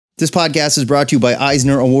This podcast is brought to you by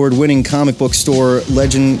Eisner Award-winning comic book store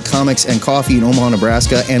Legend Comics and Coffee in Omaha,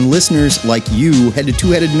 Nebraska, and listeners like you. Head to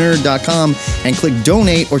twoheadednerd.com and click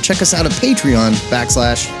donate or check us out at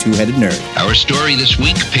Patreon.com/twoheadednerd. Our story this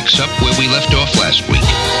week picks up where we left off last week.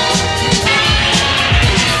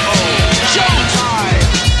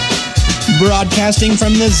 Broadcasting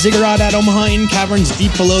from the Ziggurat at Omaha in caverns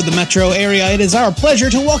deep below the metro area, it is our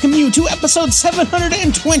pleasure to welcome you to episode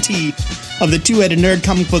 720 of the Two-Headed Nerd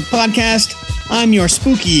Comic Book Podcast. I'm your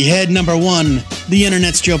spooky head number one, the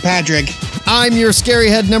internet's Joe Patrick. I'm your scary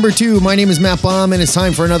head number two. My name is Matt Baum, and it's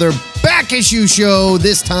time for another back issue show.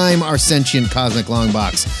 This time, our sentient cosmic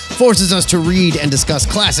Longbox forces us to read and discuss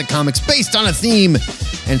classic comics based on a theme.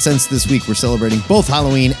 And since this week we're celebrating both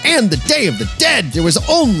Halloween and the Day of the Dead, there was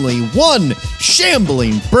only one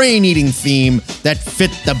shambling, brain-eating theme that fit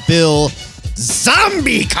the bill: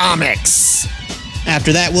 zombie comics.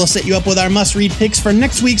 After that, we'll set you up with our must-read picks for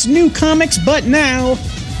next week's new comics, but now,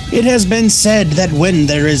 it has been said that when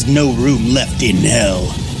there is no room left in hell,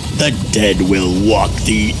 the dead will walk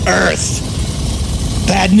the earth.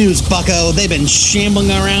 Bad news, bucko. They've been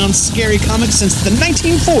shambling around scary comics since the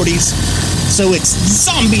 1940s, so it's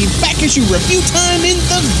zombie back issue review time in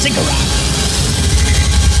the Ziggurat.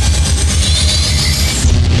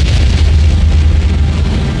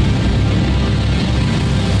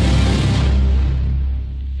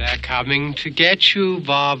 Coming to get you,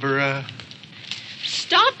 Barbara.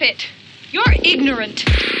 Stop it! You're ignorant.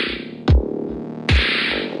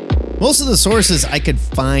 Most of the sources I could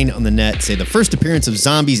find on the net say the first appearance of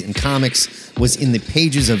zombies in comics was in the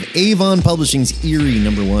pages of Avon Publishing's Eerie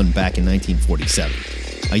 #1 back in 1947.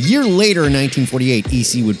 A year later, in 1948,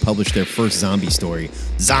 EC would publish their first zombie story,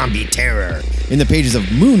 Zombie Terror, in the pages of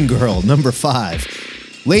Moon Girl #5.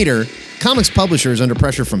 Later, comics publishers, under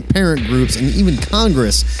pressure from parent groups and even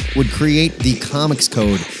Congress, would create the Comics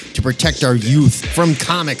Code to protect our youth from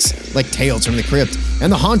comics like Tales from the Crypt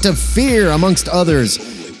and The Haunt of Fear, amongst others.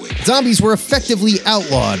 Zombies were effectively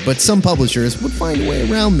outlawed, but some publishers would find a way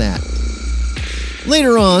around that.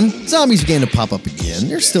 Later on, zombies began to pop up again.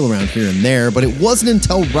 They're still around here and there, but it wasn't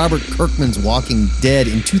until Robert Kirkman's Walking Dead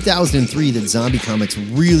in 2003 that zombie comics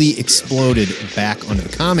really exploded back onto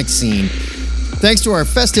the comic scene. Thanks to our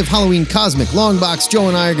festive Halloween cosmic Longbox, Joe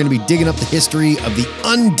and I are going to be digging up the history of the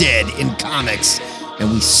undead in comics.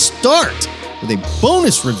 And we start with a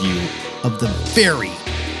bonus review of the very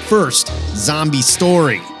first zombie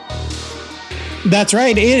story. That's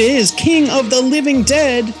right, it is King of the Living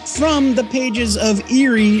Dead from the pages of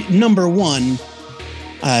Eerie #1.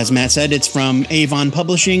 As Matt said, it's from Avon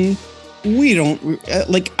Publishing. We don't,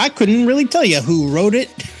 I couldn't really tell you who wrote it.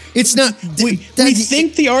 It's not... We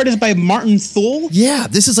think the art is by Martin Thule. Yeah,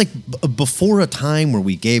 this is like before a time where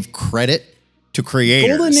we gave credit to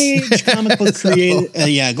creators. Golden Age comic book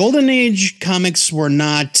creators. Golden Age comics were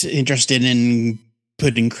not interested in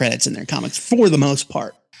putting credits in their comics for the most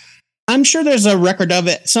part. I'm sure there's a record of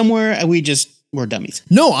it somewhere. We just were dummies.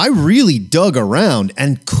 No, I really dug around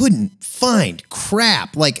and couldn't find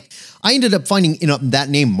crap. Like, I ended up finding that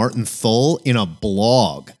name Martin Thule in a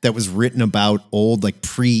blog that was written about old, like,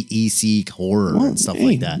 pre-EC horror and stuff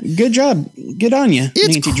like that. Good job. Good on you.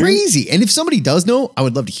 It's Nancy crazy. Drew. And if somebody does know, I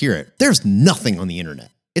would love to hear it. There's nothing on the internet.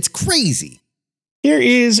 It's crazy. Here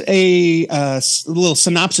is a little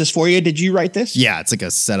synopsis for you. Did you write this? Yeah, it's like a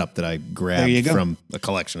setup that I grabbed from a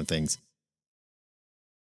collection of things.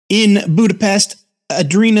 In Budapest,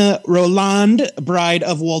 Adrina Roland, bride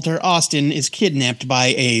of Walter Austin, is kidnapped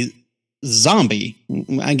by a zombie.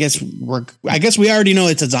 I guess we already know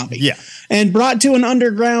it's a zombie. Yeah. And brought to an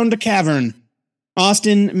underground cavern.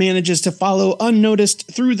 Austin manages to follow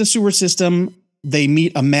unnoticed through the sewer system. They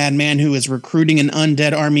meet a madman who is recruiting an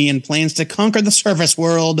undead army and plans to conquer the surface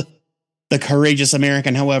world. The courageous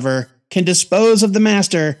American, however, can dispose of the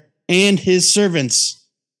master and his servants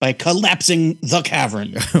by collapsing the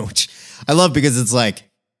cavern. Which I love because it's like,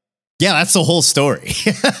 yeah, that's the whole story.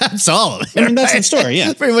 That's all of it. I mean, that's the story, yeah.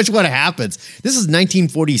 That's pretty much what happens. This is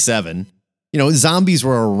 1947. You know, zombies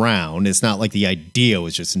were around. It's not like the idea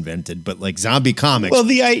was just invented, but like zombie comics were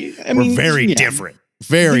very different.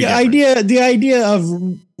 Very different. The idea of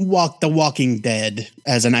The Walking Dead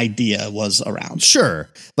as an idea was around. Sure.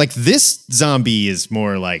 Like this zombie is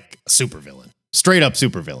more like a supervillain. Straight up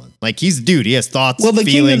supervillain. Like he's a dude. He has thoughts. Well, the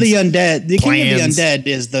feelings, king of the undead. The plans. king of the undead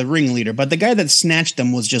is the ringleader, but the guy that snatched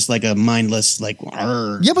him was just like a mindless, like.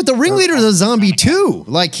 Yeah, but the ringleader is a zombie too.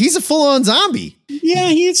 Like he's a full-on zombie.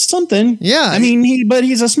 Yeah, he's something. Yeah, I mean,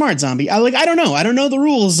 he's a smart zombie. I don't know. I don't know the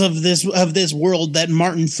rules of this world that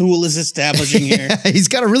Martin Thule is establishing here. Yeah, he's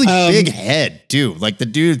got a really big head too. Like the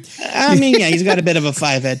dude. I mean, yeah, he's got a bit of a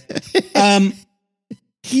 5 head.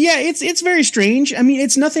 Yeah, it's very strange. I mean,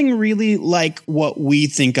 it's nothing really like what we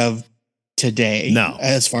think of today. No.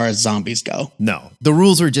 As far as zombies go. No, the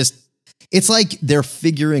rules are just, it's like they're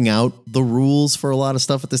figuring out the rules for a lot of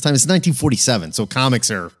stuff at this time. It's 1947, so comics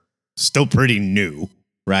are still pretty new,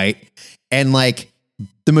 right? And like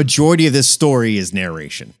the majority of this story is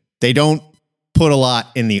narration. They don't put a lot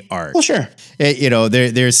in the art. Well, sure.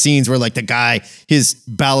 There's scenes where like the guy, his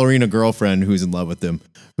ballerina girlfriend who's in love with him,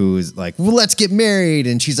 who's like, well, let's get married.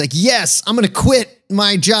 And she's like, yes, I'm going to quit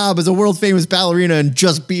my job as a world famous ballerina and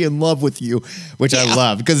just be in love with you, which I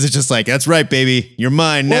love because it's just like, that's right, baby. You're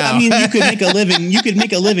mine now. Well, I mean, you could make a living. You could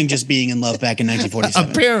make a living just being in love back in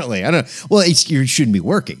 1947. Apparently. I don't know. Well, you shouldn't be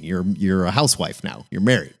working. You're a housewife now. You're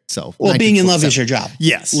married. So, well, being in love is your job.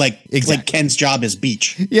 Yes. Like Ken's job is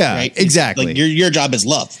beach. Yeah, right? exactly. Like your job is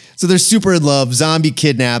love. So they're super in love. Zombie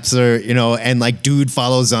kidnaps her, and like dude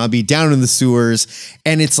follows zombie down in the sewers.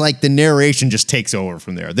 And it's like the narration just takes over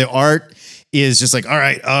from there. The art is just like, all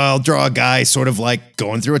right, I'll draw a guy sort of like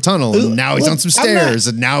going through a tunnel and now he's on some stairs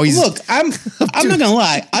and now he's. Look, I'm not gonna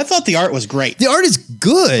lie. I thought the art was great. The art is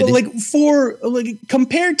good. But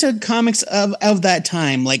compared to comics of that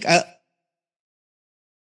time,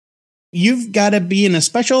 you've got to be in a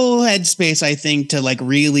special headspace, I think, to like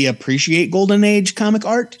really appreciate Golden Age comic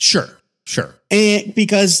art. Sure. And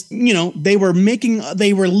because, they were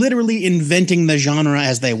literally inventing the genre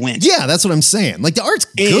as they went. Yeah, that's what I'm saying. Like the art's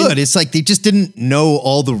good. It's like they just didn't know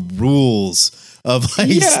all the rules of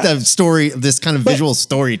the story, this kind of visual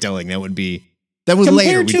storytelling that would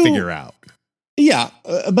later we figure out. Yeah.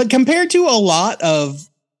 But compared to a lot of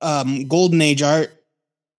Golden Age art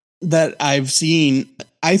that I've seen,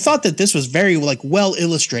 I thought that this was very well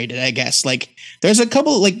illustrated, I guess. Like there's a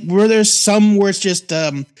couple where there's some where it's just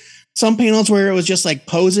some panels where it was just like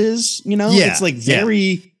poses, it's like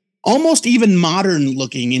very almost even modern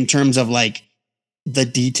looking in terms of like the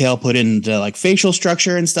detail put into like facial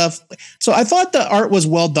structure and stuff. So I thought the art was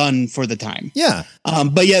well done for the time. Yeah.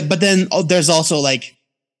 But then there's also like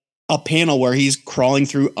a panel where he's crawling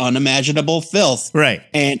through unimaginable filth. Right.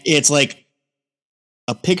 And it's like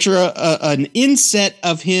a picture, an inset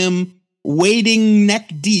of him wading neck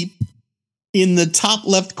deep in the top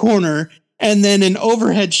left corner. And then an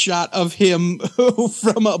overhead shot of him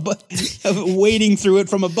from wading through it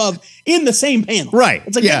from above in the same panel. Right.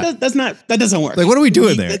 It's like, that doesn't work. Like, what are we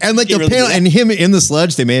doing there? And like the really panel and him in the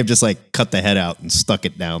sludge, they may have just like cut the head out and stuck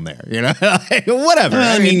it down there, whatever.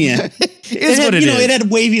 I mean, yeah. It's what it is. It had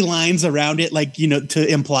wavy lines around it, to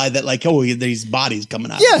imply that these bodies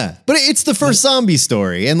coming out. Yeah. But it's the first zombie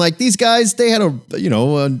story. And like these guys, they had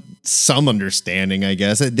some understanding, I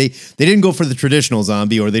guess. They didn't go for the traditional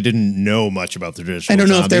zombie, or they didn't know much about the traditional zombie. I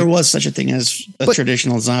don't know if there was such a thing as a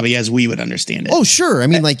traditional zombie as we would understand it. Oh, sure. I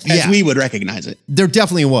mean, as we would recognize it. There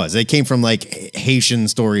definitely was. They came from like Haitian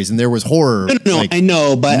stories, and there was horror. No, I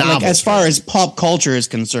know, but as far as pop culture is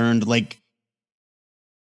concerned,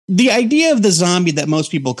 the idea of the zombie that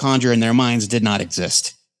most people conjure in their minds did not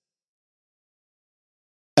exist.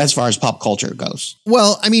 As far as pop culture goes.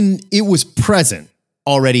 Well, I mean, it was present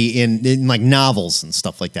already in like novels and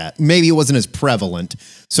stuff like that. Maybe it wasn't as prevalent.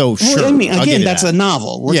 So sure. Well, I mean, again, that's a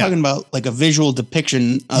novel. We're talking about like a visual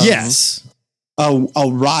depiction of a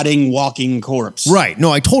rotting walking corpse. Right.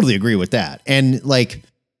 No, I totally agree with that. And like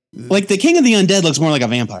the King of the Undead looks more like a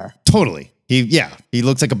vampire. Totally. He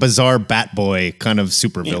looks like a bizarre Bat Boy kind of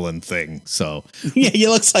supervillain thing. So he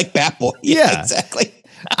looks like Bat Boy. Yeah, exactly.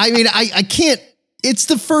 I mean, I can't. It's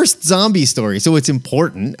the first zombie story, so it's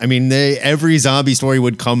important. I mean, every zombie story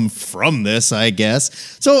would come from this, I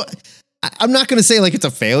guess. So I'm not going to say like it's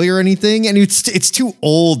a failure or anything, and it's too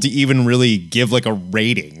old to even really give like a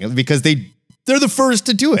rating because they're the first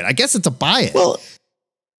to do it. I guess it's a buy it. Well,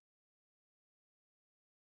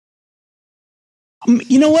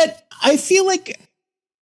 you know what? I feel like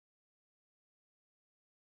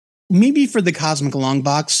maybe for the Cosmic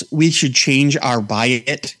Longbox, we should change our buy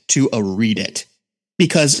it to a read it.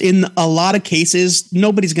 Because in a lot of cases,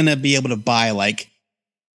 nobody's going to be able to buy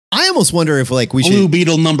I almost wonder if we Blue should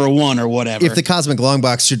Beetle #1 or whatever. If the Cosmic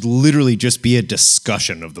Longbox should literally just be a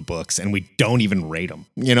discussion of the books and we don't even rate them,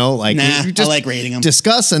 we just I like rating them.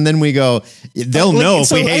 Discuss and then we go. They'll know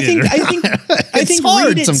if we hate it. I think hard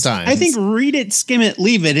read it, sometimes. I think read it, skim it,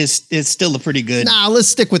 leave it is still a pretty good. Nah, let's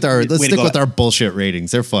stick with our our bullshit ratings.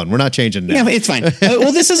 They're fun. We're not changing now. Yeah, it's fine.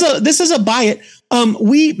 Well, this is a buy it.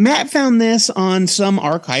 Matt found this on some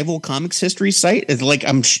archival comics history site. It's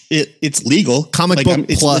legal.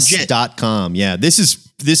 Comicbookplus.com. Yeah, this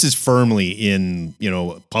is firmly in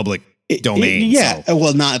public domain.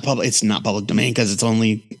 Well, not public. It's not public domain because it's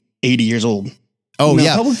only 80 years old. Oh, No,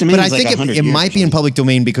 yeah. public domain But I is like think 100 it years might or be in something. public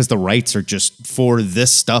domain because the rights are just for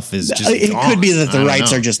this stuff is just It gone. could be that I the don't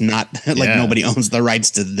rights know. are just not like Yeah. nobody owns the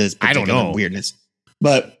rights to this I don't particular know. weirdness.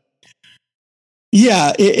 But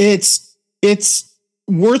yeah, it's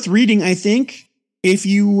worth reading, I think, if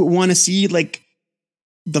you want to see like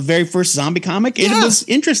the very first zombie comic. It Yeah. was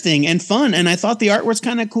interesting and fun, and I thought the art was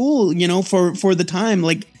kind of cool, for the time.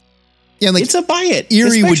 Like, Yeah, like it's a buy it.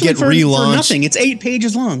 Erie would especially get for relaunched. nothing. It's 8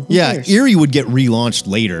 pages long. Who yeah, cares? Erie would get relaunched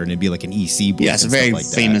later and it'd be like an EC book. Yes, and very stuff like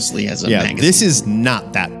that. famously as a Yeah, magazine. this is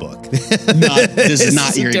not that book. This is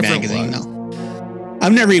not a Erie different magazine. one. No,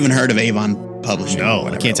 I've never even heard of Avon Publishing. or No, I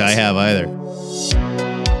whatever can't it say I was. have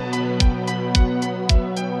either.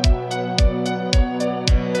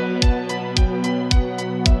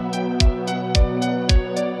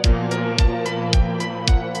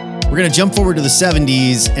 We're going to jump forward to the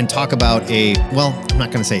 70s and talk about I'm not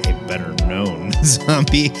going to say a better known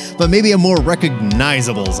zombie, but maybe a more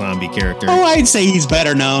recognizable zombie character. Oh, I'd say he's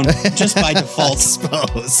better known just by I default.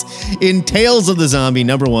 suppose. In Tales of the Zombie,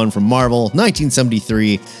 #1 from Marvel,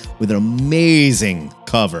 1973, with an amazing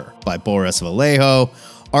cover by Boris Vallejo,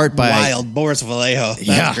 art by Wild Boris Vallejo. That's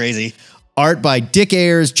Yeah. crazy. art by Dick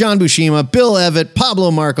Ayers, John Buscema, Bill Evett,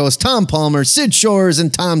 Pablo Marcos, Tom Palmer, Sid Shores,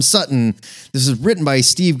 and Tom Sutton. This is written by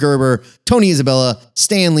Steve Gerber, Tony Isabella,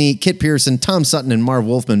 Stan Lee, Kit Pearson, Tom Sutton, and Marv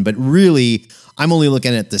Wolfman. But really, I'm only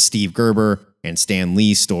looking at the Steve Gerber and Stan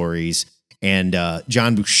Lee stories. And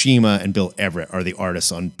John Buscema and Bill Everett are the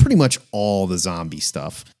artists on pretty much all the zombie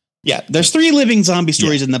stuff. Yeah, there's 3 living zombie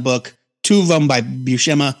stories in the book. 2 of them by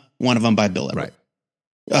Buscema, 1 of them by Bill Everett.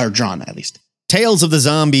 Or drawn, at least. Tales of the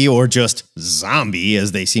Zombie, or just Zombie,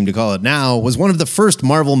 as they seem to call it now, was one of the first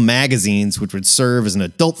Marvel magazines which would serve as an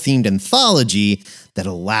adult-themed anthology that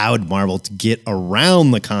allowed Marvel to get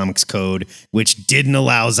around the comics code, which didn't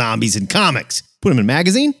allow zombies in comics. Put them in a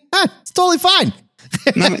magazine? It's totally fine.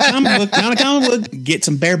 Not a comic book. Get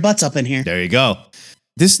some bare butts up in here. There you go.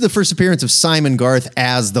 This is the first appearance of Simon Garth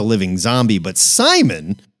as the living zombie, but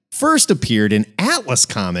Simon first appeared in Atlas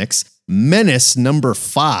Comics Menace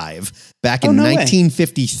 #5 back in no way.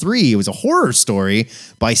 1953. It was a horror story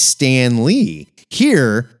by Stan Lee.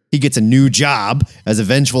 Here, he gets a new job as a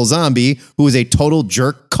vengeful zombie who is a total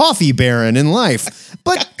jerk coffee baron in life,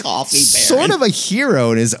 but Coffee baron. sort of a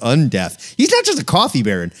hero in his undeath. He's not just a coffee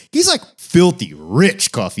baron. He's like filthy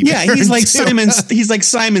rich coffee Yeah, baron. he's like too. He's like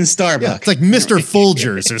Simon Starbuck. Yeah, it's like Mr.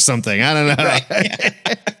 Folgers or something. I don't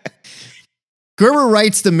know. Gerber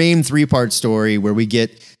writes the main 3-part story where we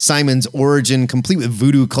get Simon's origin, complete with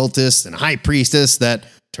voodoo cultist and high priestess that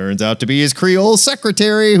turns out to be his Creole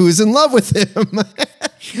secretary who's in love with him.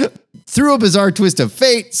 Through a bizarre twist of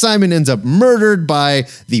fate, Simon ends up murdered by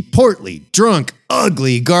the portly, drunk,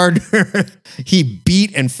 ugly gardener he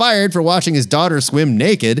beat and fired for watching his daughter swim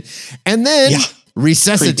naked, and then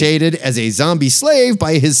resuscitated as a zombie slave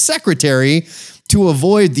by his secretary to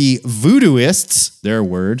avoid the voodooists, their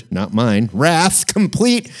word, not mine, wrath,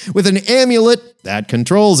 complete with an amulet that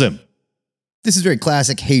controls him. This is very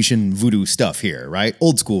classic Haitian voodoo stuff here, right?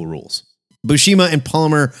 Old school rules. Buscema and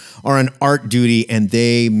Palmer are on art duty, and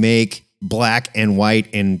they make black and white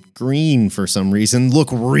and green for some reason look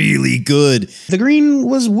really good. The green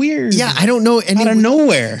was weird. Yeah, I don't know. And Out of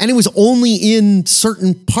nowhere. And it was only in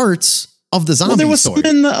certain parts of the zombie Well, there was story. some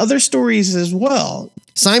in the other stories as well.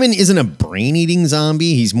 Simon isn't a brain-eating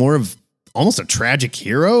zombie. He's more of almost a tragic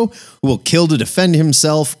hero who will kill to defend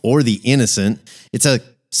himself or the innocent. It's a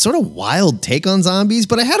sort of wild take on zombies,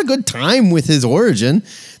 but I had a good time with his origin.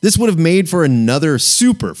 This would have made for another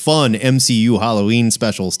super fun MCU Halloween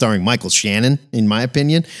special starring Michael Shannon, in my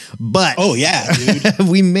opinion. But Oh, yeah, dude.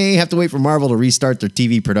 we may have to wait for Marvel to restart their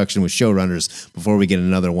TV production with showrunners before we get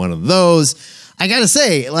another one of those. I gotta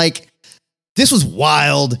say, like, this was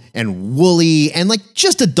wild and woolly and like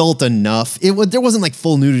just adult enough. There wasn't like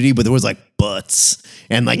full nudity, but there was like butts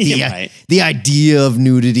and like the idea of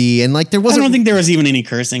nudity, and like there I wasn't. don't think there was even any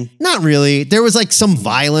cursing. Not really. There was like some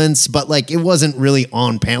violence, but like it wasn't really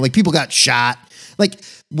on pan. Like people got shot. Like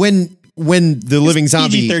when the living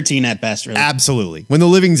zombie, PG-13 at best, really. absolutely. When the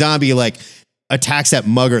living zombie like attacks that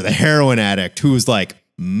mugger, the heroin addict, who's like,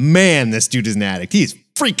 man, this dude is an addict. He's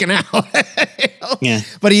freaking out. You know? Yeah.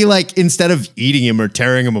 But he like, instead of eating him or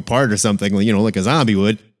tearing him apart or something, you know, like a zombie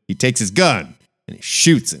would, he takes his gun and he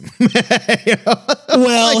shoots him. You know?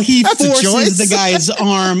 Well, Like, he that's a choice. forces the guy's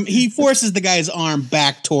arm. He forces the guy's arm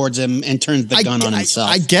back towards him and turns the gun on himself.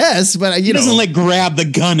 I guess, but he you know, doesn't like grab the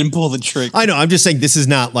gun and pull the trigger. I know. I'm just saying this is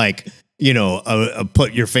not like, you know, a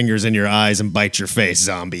put your fingers in your eyes and bite your face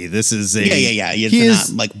zombie. This is a Yeah. He It's is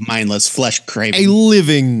not like mindless flesh a craving.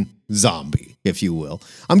 living zombie, if you will.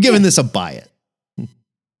 I'm giving this a buy it.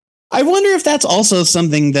 I wonder if that's also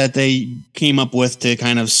something that they came up with to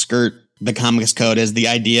kind of skirt the comics code, as the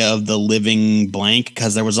idea of the living blank,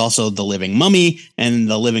 because there was also the living mummy and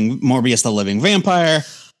the living Morbius, the living vampire.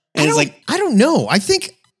 And it's like, I don't know. I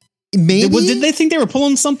think maybe. Did they think they were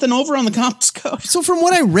pulling something over on the comics code? So from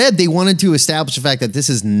what I read, they wanted to establish the fact that this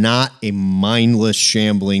is not a mindless,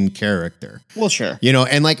 shambling character. Well, sure. You know,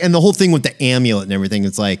 and the whole thing with the amulet and everything,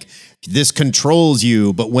 it's like, this controls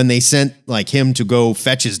you. But when they sent like him to go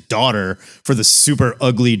fetch his daughter for the super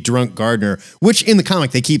ugly drunk gardener, which in the comic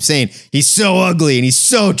they keep saying he's so ugly and he's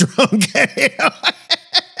so drunk, you know?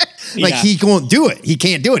 Like he won't do it. He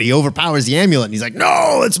can't do it. He overpowers the amulet and he's like,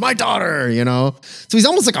 no, it's my daughter, you know? So he's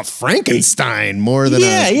almost like a Frankenstein more than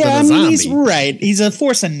a zombie. He's right. He's a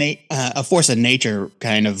force of nature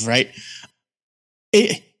kind of, right?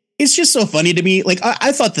 It's just so funny to me. Like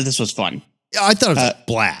I thought that this was fun. I thought it was a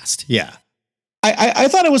blast. Yeah. I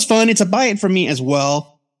thought it was fun. It's a buy it for me as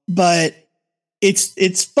well, but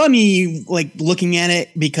it's funny, like looking at it,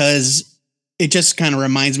 because it just kind of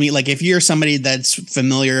reminds me, like if you're somebody that's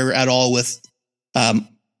familiar at all with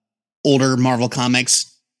older Marvel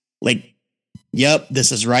comics, like, yep,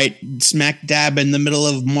 this is right smack dab in the middle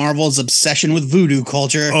of Marvel's obsession with voodoo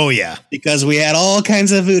culture. Oh, yeah. Because we had all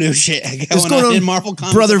kinds of voodoo shit going on in Marvel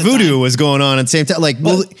comics. Brother Voodoo was going on at the same time. Like,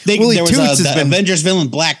 Willie there Toots was has been Avengers villain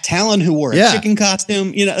Black Talon who wore a chicken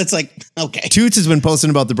costume. You know, it's like, okay. Toots has been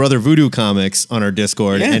posting about the Brother Voodoo comics on our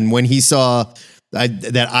Discord. Yeah. And when he saw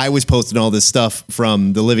that I was posting all this stuff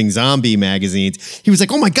from the Living Zombie magazines, he was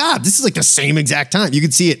like, oh my God, this is like the same exact time. You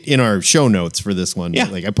can see it in our show notes for this one. Yeah.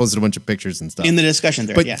 Like I posted a bunch of pictures and stuff. In the discussion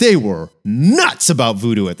there, but they were nuts about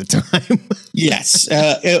voodoo at the time. Yes.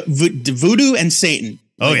 Voodoo and Satan.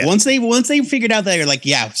 Oh, like, yeah. Once they figured out that, you're like,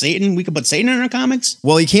 yeah, Satan, we could put Satan in our comics.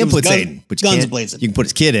 Well, you can't put Satan, but guns blazing. You can put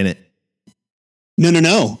his kid in it.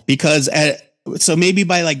 No. Because so maybe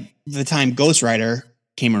by like the time Ghost Rider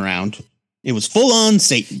came around, it was full on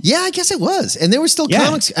Satan. Yeah, I guess it was. And there were still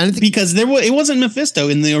comics. I don't think, because it wasn't Mephisto.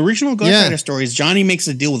 In the original Ghost Rider stories, Johnny makes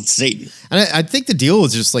a deal with Satan. And I think the deal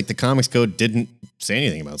was just like the comics code didn't say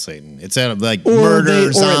anything about Satan. It said like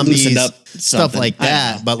murder, zombies, stuff like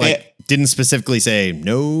that. But like didn't specifically say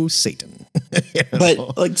no Satan. You know?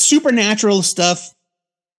 But like supernatural stuff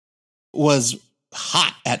was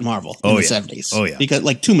hot at Marvel in the 70s. Oh, yeah. Because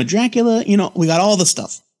like Tomb of Dracula, you know, we got all the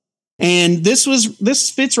stuff. And this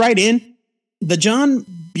fits right in. The John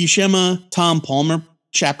Buscema, Tom Palmer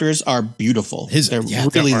chapters are beautiful. They're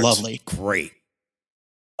really lovely. Great.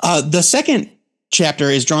 The second chapter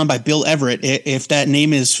is drawn by Bill Everett. If that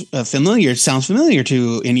name is sounds familiar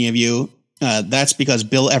to any of you, that's because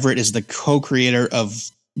Bill Everett is the co-creator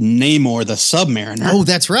of Namor the Submariner. Oh,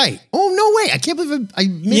 that's right. Oh, no way. I can't believe I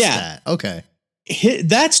missed that. Okay.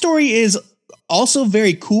 That story is also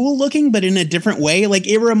very cool looking, but in a different way. Like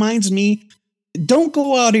it reminds me, don't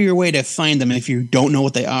go out of your way to find them if you don't know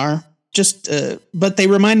what they are. But they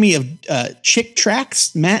remind me of Chick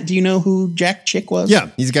Tracks. Matt, do you know who Jack Chick was? Yeah,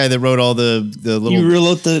 he's the guy that wrote all the little. You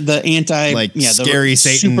wrote the anti scary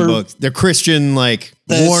Satan books. They're Christian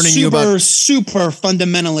warning you about super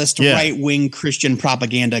fundamentalist right wing Christian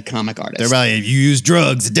propaganda comic artists. They're about if you use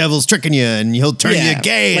drugs, the devil's tricking you, and he'll turn you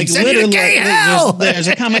gay and send you to gay hell. There's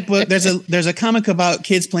a comic book. There's a comic about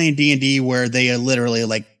kids playing D&D where they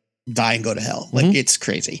literally die and go to hell. It's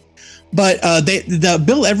crazy. But the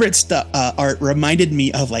Bill Everett art reminded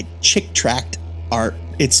me of Chick Tract art.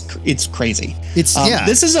 It's crazy.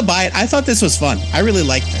 This is a buy it. I thought this was fun. I really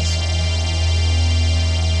liked this.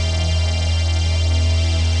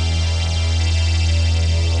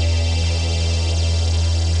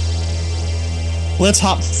 Let's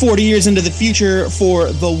hop 40 years into the future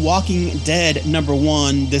for The Walking Dead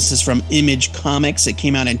 #1. This is from Image Comics. It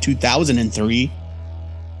came out in 2003.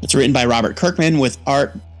 It's written by Robert Kirkman with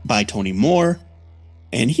art by Tony Moore.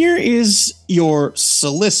 And here is your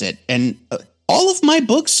solicit. And all of my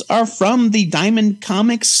books are from the Diamond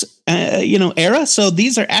Comics era. So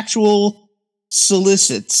these are actual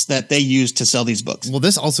solicits that they use to sell these books. Well,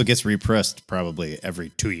 this also gets repressed probably every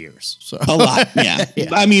 2 years. So a lot, yeah.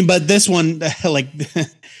 I mean, but this one,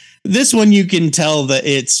 this one you can tell that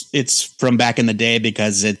it's from back in the day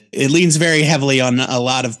because it leans very heavily on a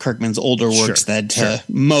lot of Kirkman's older works that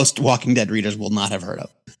most Walking Dead readers will not have heard of.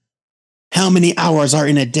 How many hours are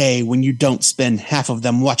in a day when you don't spend half of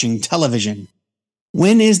them watching television?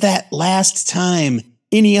 When is that last time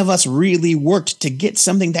any of us really worked to get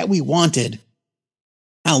something that we wanted?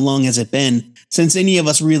 How long has it been since any of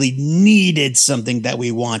us really needed something that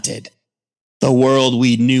we wanted? The world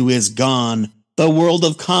we knew is gone. The world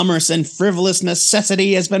of commerce and frivolous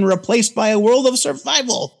necessity has been replaced by a world of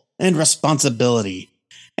survival and responsibility.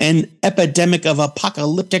 An epidemic of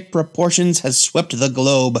apocalyptic proportions has swept the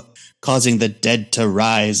globe, causing the dead to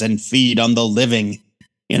rise and feed on the living.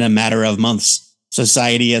 In a matter of months,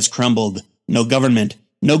 society has crumbled. No government,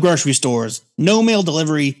 no grocery stores, no mail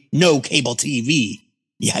delivery, no cable TV.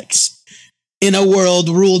 Yikes. In a world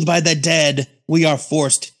ruled by the dead, we are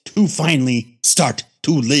forced to finally start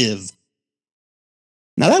to live.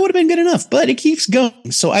 Now that would have been good enough, but it keeps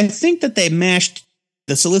going. So I think that they mashed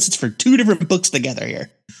the solicits for 2 different books together here.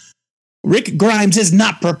 Rick Grimes is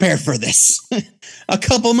not prepared for this. A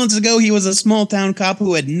couple months ago, he was a small-town cop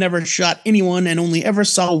who had never shot anyone and only ever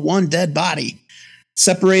saw one dead body.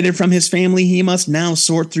 Separated from his family, he must now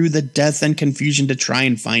sort through the death and confusion to try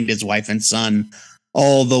and find his wife and son,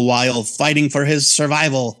 all the while fighting for his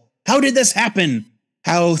survival. How did this happen?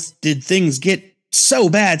 How did things get so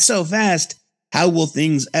bad so fast? How will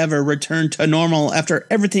things ever return to normal after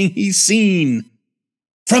everything he's seen?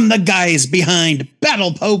 From the guys behind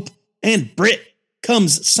Battle Pope and Brit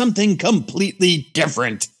comes something completely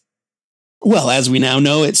different. Well, as we now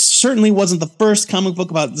know, it certainly wasn't the first comic book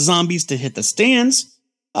about zombies to hit the stands,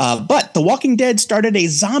 but The Walking Dead started a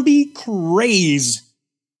zombie craze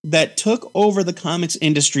that took over the comics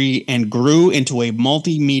industry and grew into a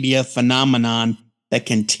multimedia phenomenon that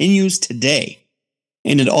continues today.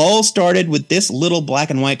 And it all started with this little black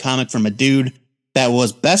and white comic from a dude that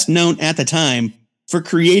was best known at the time for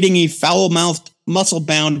creating a foul-mouthed,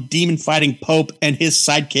 muscle-bound, demon-fighting Pope and his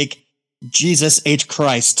sidekick, Jesus H.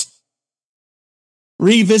 Christ.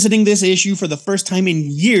 Revisiting this issue for the first time in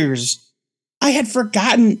years, I had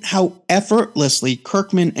forgotten how effortlessly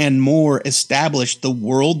Kirkman and Moore established the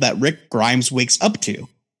world that Rick Grimes wakes up to.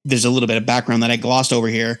 There's a little bit of background that I glossed over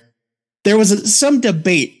here. There was some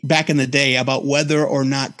debate back in the day about whether or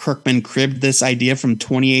not Kirkman cribbed this idea from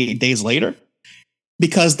 28 Days Later,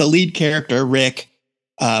 because the lead character, Rick,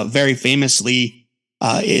 very famously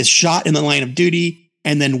is shot in the line of duty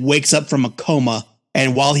and then wakes up from a coma,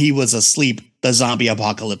 and while he was asleep, the zombie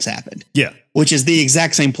apocalypse happened. Yeah. Which is the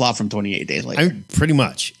exact same plot from 28 Days Later. Pretty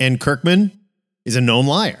much. And Kirkman is a known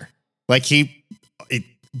liar. Like he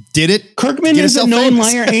did it. Kirkman is a known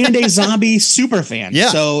liar and a zombie super fan. Yeah.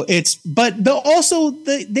 So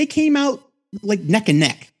they came out like neck and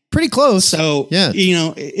neck. Pretty close. So, yeah.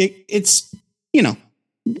 It's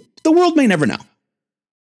the world may never know.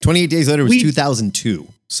 28 Days Later was 2002.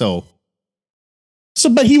 So,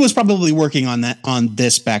 but he was probably working on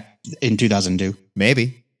this back in 2002.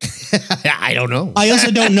 Maybe. I don't know. I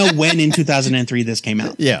also don't know when in 2003 this came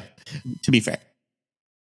out. Yeah. To be fair.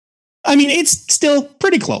 I mean, it's still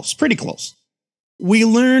pretty close. We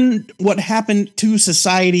learned what happened to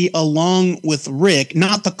society along with Rick,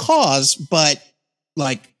 not the cause, but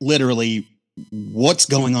like literally what's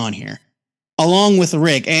going on here. Along with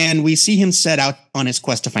Rick, and we see him set out on his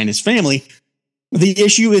quest to find his family. The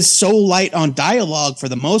issue is so light on dialogue for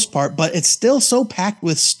the most part, but it's still so packed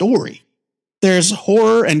with story. There's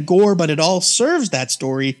horror and gore, but it all serves that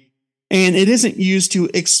story, and it isn't used to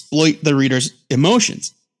exploit the reader's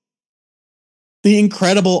emotions. The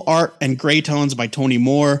incredible art and gray tones by Tony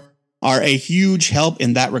Moore are a huge help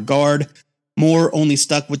in that regard. Moore only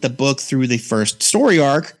stuck with the book through the first story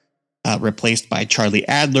arc, replaced by Charlie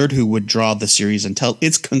Adler, who would draw the series until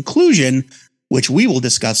its conclusion, which we will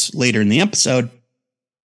discuss later in the episode.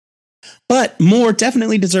 But Moore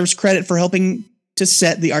definitely deserves credit for helping to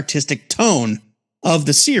set the artistic tone of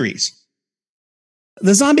the series.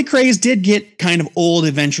 The zombie craze did get kind of old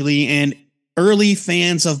eventually, and early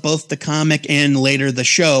fans of both the comic and later the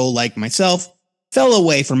show, like myself, fell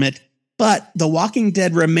away from it, but The Walking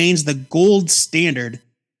Dead remains the gold standard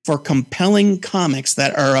for compelling comics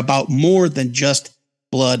that are about more than just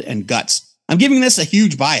blood and guts. I'm giving this a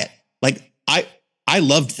huge buy it. Like, I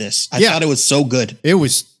loved this. I thought it was so good. It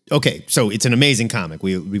was. Okay, so it's an amazing comic.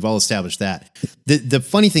 We've all established that. The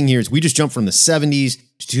funny thing here is we just jumped from the 70s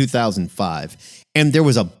to 2005, and there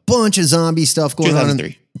was a bunch of zombie stuff going on.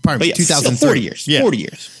 2003. Pardon me, 2003. 40 years. Yeah. 40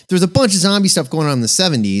 years. There was a bunch of zombie stuff going on in the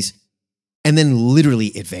 70s, and then literally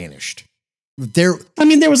it vanished. There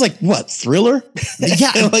was like, what, Thriller?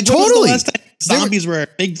 Yeah, like, totally. When was the last time zombies were a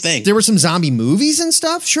big thing? There were some zombie movies and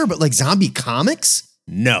stuff, sure, but like zombie comics?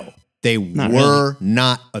 No, they were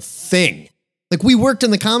not a thing. Like, we worked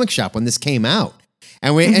in the comic shop when this came out,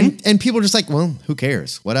 and and people were just like, well, who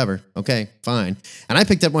cares? Whatever. Okay, fine. And I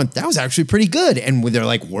picked up one that was actually pretty good. And they're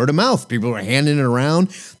like word of mouth. People were handing it around.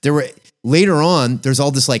 There were later on, there's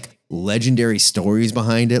all this like legendary stories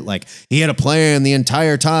behind it. Like he had a plan the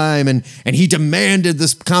entire time and he demanded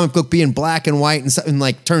this comic book be in black and white and stuff. And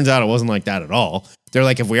like, turns out it wasn't like that at all. They're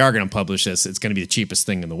like, if we are going to publish this, it's going to be the cheapest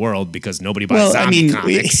thing in the world because nobody buys zombie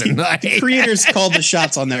comics. And like, creators called the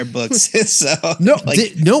shots on their books. So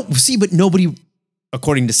but nobody,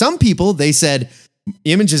 according to some people, they said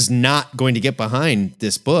Image is not going to get behind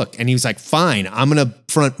this book. And he was like, fine, I'm going to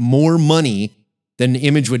front more money than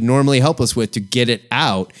Image would normally help us with to get it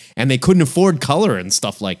out. And they couldn't afford color and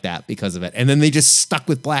stuff like that because of it. And then they just stuck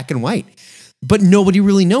with black and white. But nobody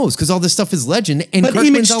really knows because all this stuff is legend. And but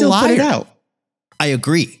Image still put it out. I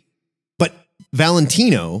agree. But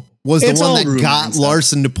Valentino was the one that got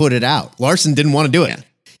Larson to put it out. Larson didn't want to do it. Yeah.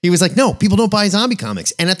 He was like, no, people don't buy zombie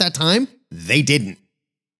comics. And at that time, they didn't.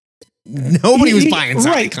 Nobody was buying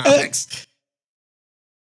zombie comics.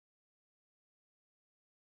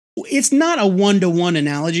 It's not a one-to-one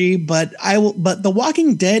analogy, but but The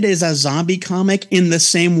Walking Dead is a zombie comic in the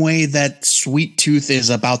same way that Sweet Tooth is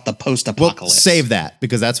about the post-apocalypse. Well, save that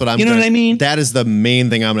because that's what I'm. You know what I mean? That is the main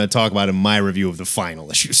thing I'm going to talk about in my review of the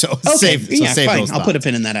final issue. So save fine. those thoughts. I'll put a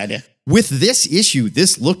pin in that idea. With this issue,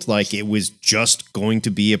 this looked like it was just going to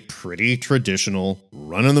be a pretty traditional,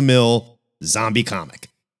 run-of-the-mill zombie comic.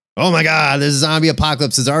 Oh my God, this zombie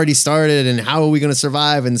apocalypse has already started and how are we going to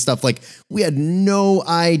survive and stuff. Like we had no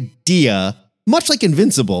idea, much like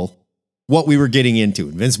Invincible, what we were getting into.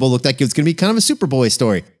 Invincible looked like it was going to be kind of a Superboy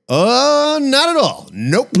story. Oh, not at all.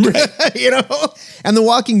 Nope. Right. And The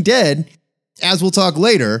Walking Dead, as we'll talk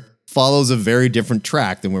later, follows a very different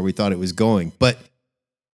track than where we thought it was going. But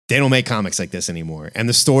they don't make comics like this anymore. And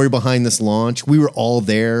the story behind this launch, we were all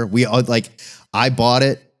there. I bought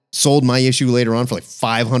it. Sold my issue later on for like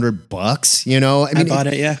 $500, I bought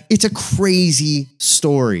it, yeah. It's a crazy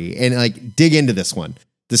story. And like, dig into this one,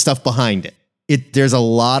 the stuff behind it. There's a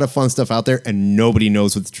lot of fun stuff out there and nobody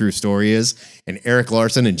knows what the true story is. And Eric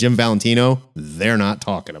Larson and Jim Valentino, they're not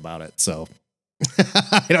talking about it. So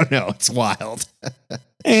I don't know. It's wild.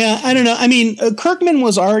 Yeah, I don't know. I mean, Kirkman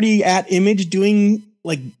was already at Image doing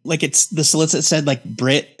like it's the solicit said like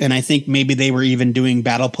Brit. And I think maybe they were even doing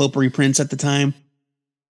Battle Pope reprints at the time.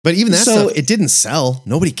 But even that stuff, it didn't sell.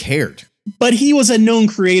 Nobody cared. But he was a known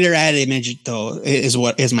creator at Image, though,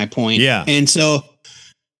 is my point. Yeah. And so,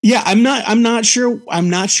 yeah, I'm not sure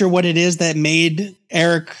what it is that made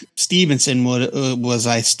Eric Stevenson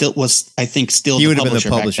I think still he the would have been the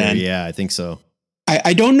publisher. publisher. Yeah, I think so.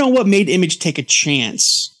 I don't know what made Image take a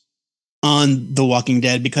chance on The Walking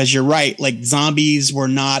Dead because you're right. Like zombies were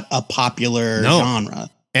not a popular genre.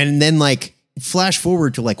 And then like flash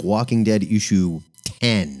forward to like Walking Dead issue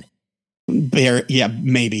 10. Yeah,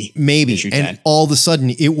 maybe. Issue 10. And all of a sudden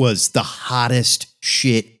it was the hottest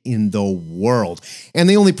shit in the world. And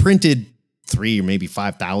they only printed 3 or maybe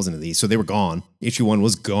 5,000 of these. So they were gone. Issue 1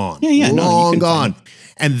 was gone. Yeah. Long gone.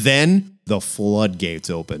 And then the floodgates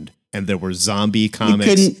opened and there were zombie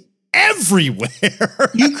comics everywhere.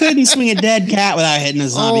 You couldn't swing a dead cat without hitting a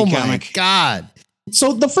zombie comic. Oh my God.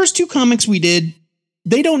 So the first 2 comics we did,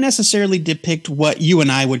 they don't necessarily depict what you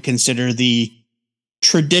and I would consider the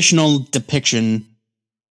traditional depiction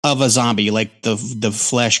of a zombie, like the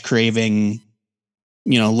flesh craving,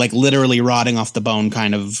 like literally rotting off the bone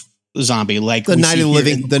kind of zombie, like the Night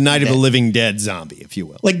of the Living Dead zombie, if you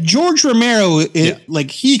will. Like George Romero, like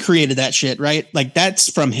he created that shit, right? Like that's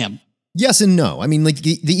from him. Yes and no. I mean, like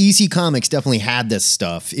the EC Comics definitely had this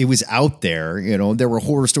stuff. It was out there, there were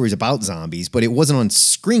horror stories about zombies, but it wasn't on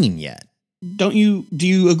screen yet. Do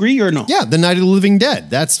you agree or no? Yeah, the Night of the Living Dead.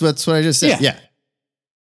 That's what I just said. Yeah.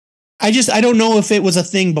 I don't know if it was a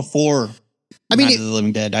thing before. Night of the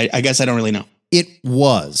Living Dead. I guess I don't really know. It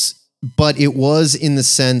was, but it was in the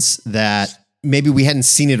sense that maybe we hadn't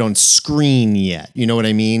seen it on screen yet. You know what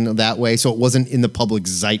I mean? That way. So it wasn't in the public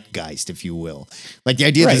zeitgeist, if you will. Like the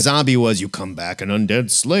idea of the zombie was you come back an undead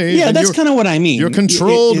slave. Yeah, that's kind of what I mean. You're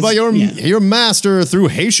controlled by your master through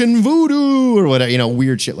Haitian voodoo or whatever,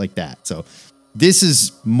 weird shit like that. So this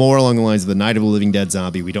is more along the lines of the Night of the Living Dead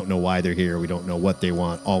zombie. We don't know why they're here. We don't know what they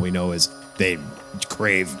want. All we know is they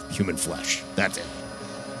crave human flesh. That's it.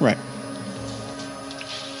 Right.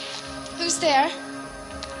 Who's there?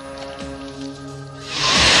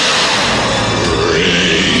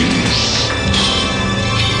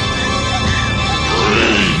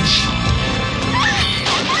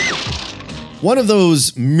 One of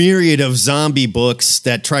those myriad of zombie books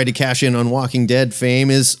that tried to cash in on Walking Dead fame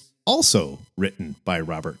is also written by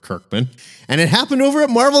Robert Kirkman. And it happened over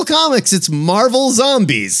at Marvel Comics. It's Marvel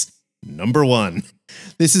Zombies, #1.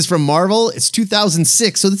 This is from Marvel. It's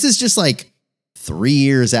 2006. So this is just like 3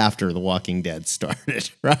 years after The Walking Dead started,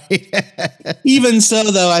 right? Even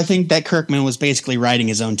so, though, I think that Kirkman was basically riding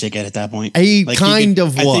his own ticket at that point. He Like, kind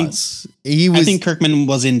of I think- was. I think Kirkman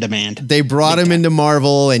was in demand. They brought him into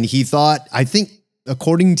Marvel, and he thought, I think,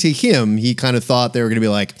 according to him, he kind of thought they were going to be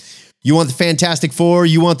like, you want the Fantastic Four,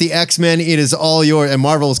 you want the X-Men, it is all yours. And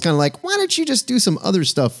Marvel was kind of like, why don't you just do some other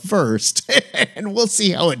stuff first, and we'll see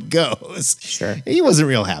how it goes. Sure. He wasn't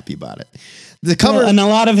real happy about it. The cover, And a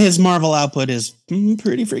lot of his Marvel output is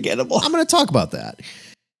pretty forgettable. I'm going to talk about that.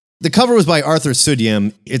 The cover was by Arthur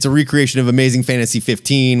Sudyam. It's a recreation of Amazing Fantasy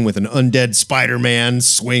 15 with an undead Spider-Man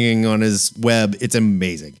swinging on his web. It's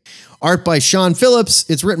amazing. Art by Sean Phillips.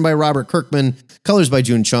 It's written by Robert Kirkman. Colors by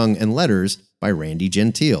June Chung. And letters by Randy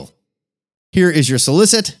Gentile. Here is your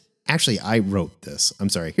solicit. Actually, I wrote this. I'm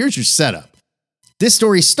sorry. Here's your setup. This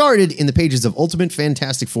story started in the pages of Ultimate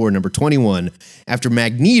Fantastic Four number 21 after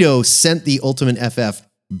Magneto sent the Ultimate FF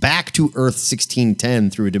back to Earth 1610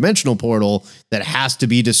 through a dimensional portal that has to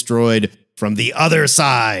be destroyed from the other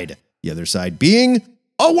side. The other side being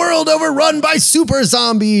a world overrun by super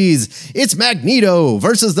zombies. It's Magneto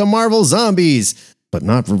versus the Marvel zombies, but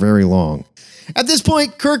not for very long. At this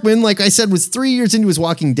point, Kirkman, like I said, was 3 years into his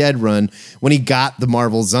Walking Dead run when he got the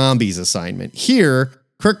Marvel Zombies assignment. Here,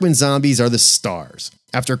 Kirkman's zombies are the stars.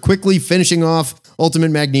 After quickly finishing off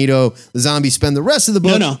Ultimate Magneto, the zombies spend the rest of the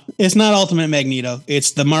book... No, it's not Ultimate Magneto.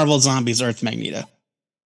 It's the Marvel Zombies Earth Magneto.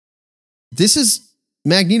 This is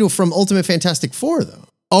Magneto from Ultimate Fantastic Four, though.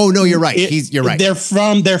 Oh, no, you're right. You're right. They're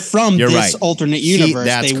from You're this right. alternate universe.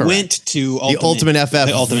 That's They correct. went to The Ultimate FF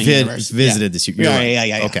the Ultimate universe. visited this. You're right.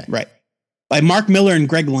 Yeah. Okay. Right. By Mark Miller and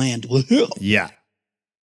Greg Land. Yeah.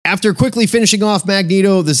 After quickly finishing off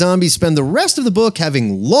Magneto, the zombies spend the rest of the book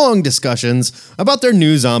having long discussions about their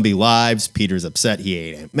new zombie lives. Peter's upset he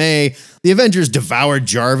ate Aunt May. The Avengers devoured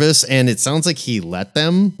Jarvis, and it sounds like he let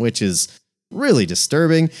them, which is really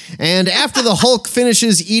disturbing. And after the Hulk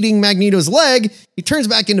finishes eating Magneto's leg, he turns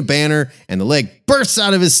back into Banner, and the leg bursts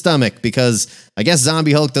out of his stomach because I guess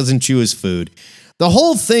Zombie Hulk doesn't chew his food. The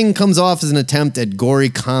whole thing comes off as an attempt at gory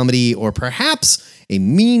comedy, or perhaps a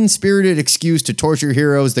mean-spirited excuse to torture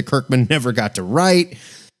heroes that Kirkman never got to write.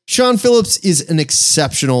 Sean Phillips is an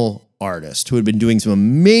exceptional artist who had been doing some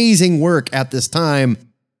amazing work at this time,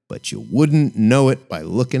 but you wouldn't know it by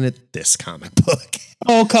looking at this comic book.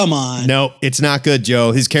 Oh, come on. No, it's not good,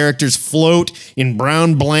 Joe. His characters float in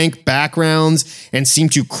brown blank backgrounds and seem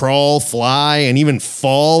to crawl, fly, and even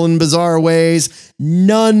fall in bizarre ways.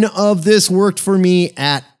 None of this worked for me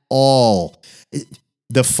at all.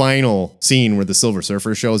 The final scene where the Silver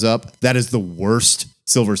Surfer shows up, that is the worst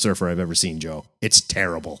Silver Surfer I've ever seen, Joe. It's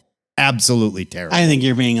terrible. Absolutely terrible. I think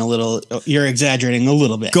you're exaggerating a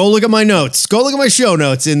little bit. Go look at my notes. Go look at my show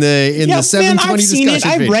notes in the 720 I've seen discussion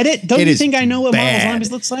it. page. I've read it. Don't you is think I know what bad. Marvel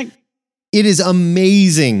Zombies looks like? It is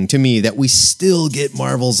amazing to me that we still get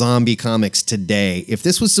Marvel zombie comics today. If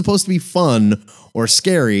this was supposed to be fun or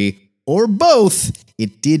scary or both,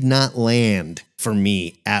 it did not land for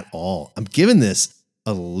me at all. I'm giving this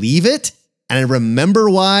a leave it, and I remember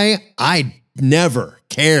why I never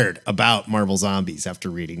cared about Marvel Zombies after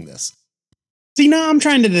reading this. See, now I'm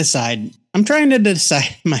trying to decide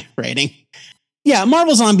my rating. Yeah,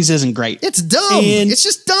 Marvel Zombies isn't great. It's dumb. And It's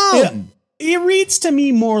just dumb. It reads to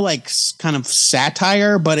me more like kind of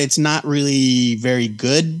satire, but it's not really very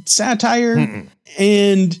good satire.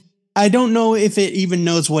 And I don't know if it even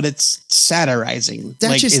knows what it's satirizing.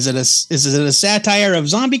 Is it a satire of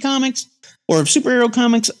zombie comics or of superhero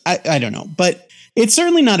comics? I don't know, but it's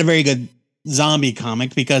certainly not a very good zombie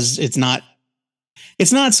comic because it's not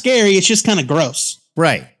scary. It's just kind of gross.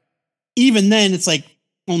 Right. Even then, it's like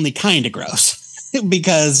only kind of gross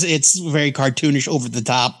because it's very cartoonish, over the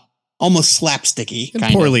top, almost slapsticky, And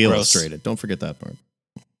kind poorly of gross. illustrated. Don't forget that part.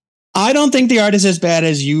 I don't think the art is as bad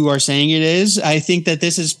as you are saying it is. I think that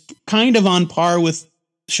this is kind of on par with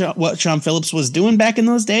what Sean Phillips was doing back in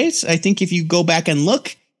those days. I think if you go back and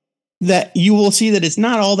look, that you will see that it's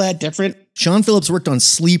not all that different. Sean Phillips worked on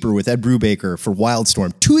Sleeper with Ed Brubaker for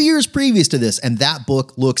Wildstorm 2 years previous to this, and that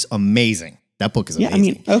book looks amazing. That book is amazing. Yeah, I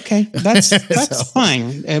mean, okay, that's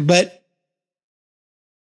fine, but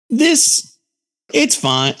this, it's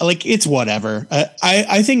fine. Like, it's whatever.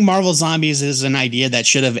 I think Marvel Zombies is an idea that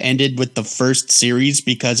should have ended with the first series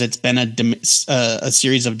because it's been a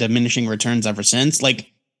series of diminishing returns ever since.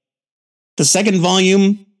 Like, the second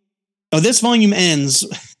volume, this volume ends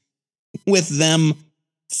with them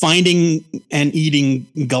finding and eating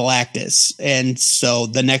Galactus. And so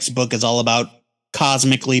the next book is all about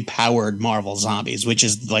cosmically powered Marvel zombies, which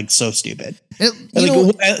is like so stupid.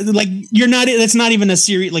 You're that's not even a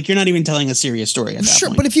serious, like you're not even telling a serious story at that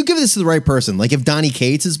point. But if you give this to the right person, like if Donnie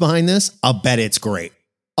Cates is behind this, I'll bet it's great.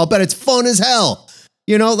 I'll bet it's fun as hell.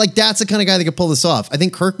 Like that's the kind of guy that could pull this off. I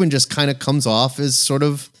think Kirkman just kind of comes off as sort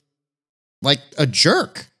of like a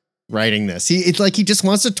jerk writing this. It's like he just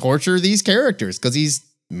wants to torture these characters because he's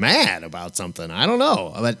mad about something. I don't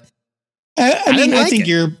know, but I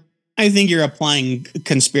think you're applying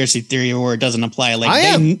conspiracy theory where it doesn't apply. Like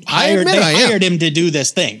they hired him to do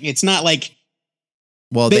this thing. It's not like,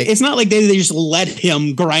 it's not like they just let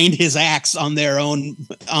him grind his axe on their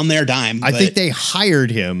dime. I think they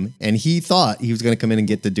hired him and he thought he was going to come in and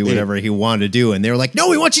get to do whatever he wanted to do. And they were like, no,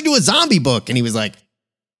 we want you to do a zombie book. And he was like,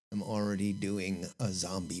 I'm already doing a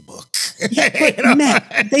zombie book. But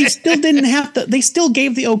Matt, they still didn't have to. They still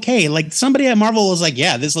gave the okay. Like somebody at Marvel was like,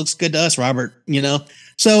 "Yeah, this looks good to us, Robert."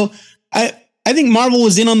 So I think Marvel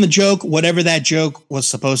was in on the joke. Whatever that joke was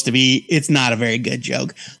supposed to be, it's not a very good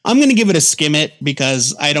joke. I'm going to give it a skim it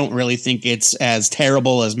because I don't really think it's as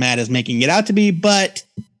terrible as Matt is making it out to be. But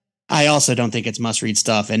I also don't think it's must read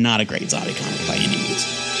stuff and not a great zombie comic by any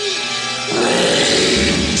means.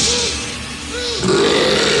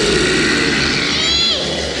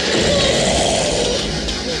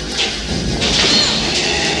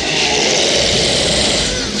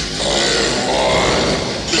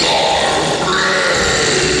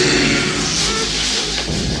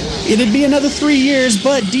 It'd be another 3 years,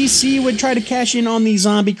 but DC would try to cash in on the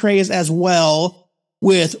zombie craze as well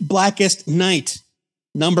with Blackest Night,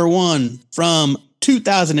 #1 from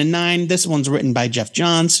 2009. This one's written by Jeff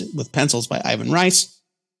Johns with pencils by Ivan Rice.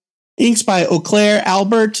 Inks by Auclair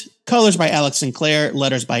Albert, colors by Alex Sinclair,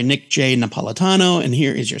 letters by Nick J. Napolitano, and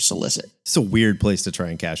here is your solicit. It's a weird place to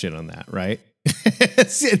try and cash in on that, right?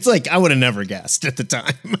 It's like I would have never guessed at the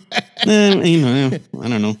time. I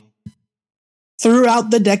don't know. Throughout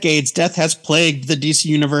the decades, death has plagued the DC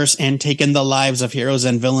universe and taken the lives of heroes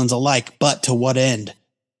and villains alike, but to what end?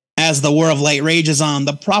 As the War of Light rages on,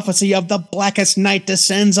 the prophecy of the Blackest Night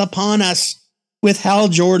descends upon us, with Hal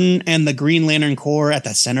Jordan and the Green Lantern Corps at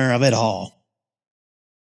the center of it all.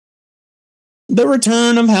 The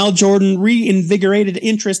return of Hal Jordan reinvigorated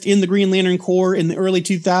interest in the Green Lantern Corps in the early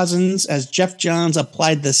 2000s as Jeff Johns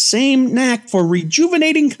applied the same knack for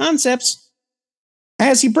rejuvenating concepts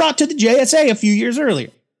as he brought to the JSA a few years earlier.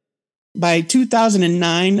 By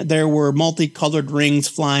 2009, there were multicolored rings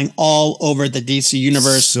flying all over the DC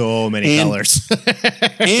universe. So many colors.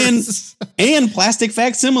 and plastic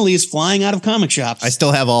facsimiles flying out of comic shops. I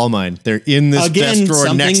still have all mine. They're in this desk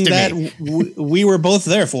drawer next to me. We were both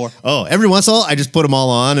there for. Oh, every once in a while, I just put them all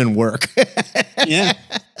on and work. Yeah.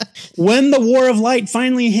 When the War of Light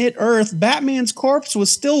finally hit Earth, Batman's corpse was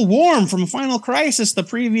still warm from Final Crisis the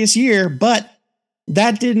previous year, but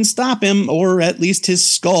that didn't stop him, or at least his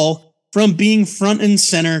skull, from being front and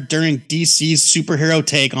center during DC's superhero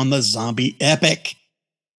take on the zombie epic.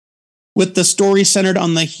 With the story centered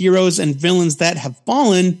on the heroes and villains that have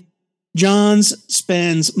fallen, Johns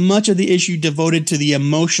spends much of the issue devoted to the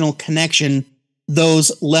emotional connection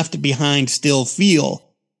those left behind still feel.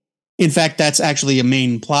 In fact, that's actually a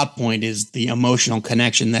main plot point, is the emotional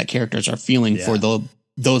connection that characters are feeling for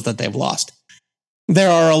those that they've lost.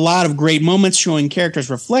 There are a lot of great moments showing characters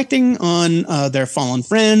reflecting on their fallen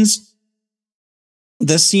friends.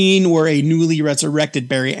 The scene where a newly resurrected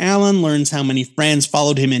Barry Allen learns how many friends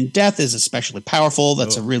followed him in death is especially powerful.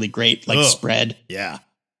 That's a really great spread. Yeah.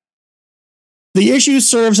 The issue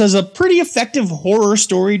serves as a pretty effective horror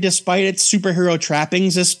story despite its superhero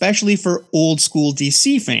trappings, especially for old school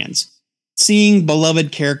DC fans. Seeing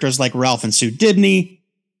beloved characters like Ralph and Sue Dibney,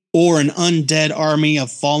 or an undead army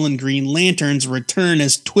of fallen Green Lanterns return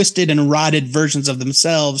as twisted and rotted versions of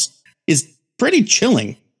themselves is pretty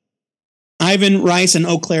chilling. Ivan Rice and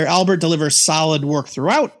Auclair Albert deliver solid work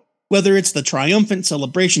throughout, whether it's the triumphant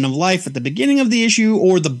celebration of life at the beginning of the issue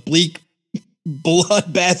or the bleak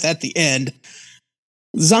bloodbath at the end.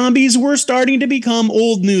 Zombies were starting to become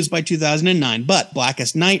old news by 2009, but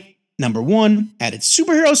Blackest Night, #1, added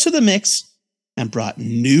superheroes to the mix and brought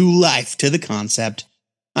new life to the concept.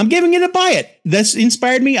 I'm giving it a buy it. This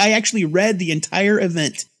inspired me. I actually read the entire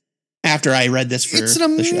event after I read this for the show.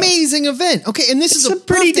 It's an amazing event. Okay, and this is a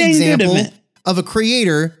pretty perfect example event of a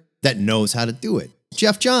creator that knows how to do it.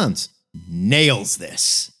 Jeff Johns nails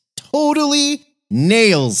this. Totally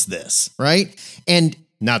nails this, right? And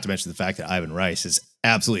not to mention the fact that Ivan Rice is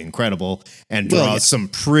absolutely incredible and draws some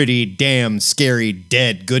pretty damn scary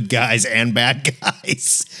dead good guys and bad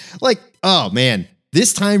guys. Like, oh man,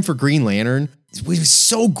 this time for Green Lantern, it was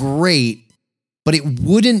so great, but it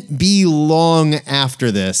wouldn't be long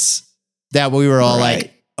after this that we were all Right.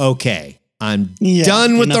 like, okay, I'm Yeah,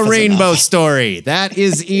 done with the enough is rainbow enough. story. That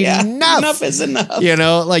is Yeah, enough. enough is enough. You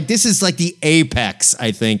know, like this is like the apex,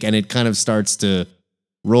 I think, and it kind of starts to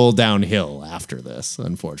roll downhill after this,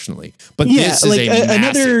 unfortunately. But Yeah, this is like, a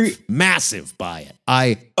another- massive buy it.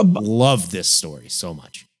 I love this story so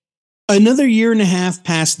much. Another year and a half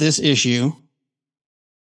past this issue,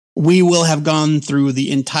 we will have gone through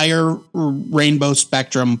the entire rainbow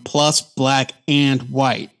spectrum plus black and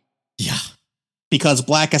white. Yeah. Because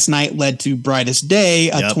Blackest Night led to Brightest Day,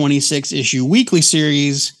 a Yep. 26 issue weekly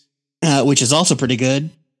series, which is also pretty good.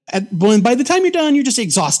 By the time you're done, you're just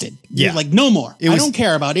exhausted. Yeah. You're like, no more. It I was- don't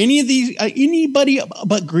care about any of these, anybody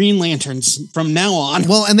but Green Lanterns from now on.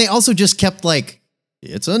 Well, and they also just kept like,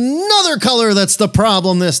 it's another color that's the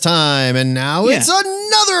problem this time. And now Yeah. it's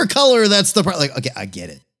another color that's the problem. Like, okay, I get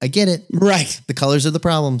it. Right. The colors are the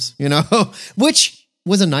problems, you know, which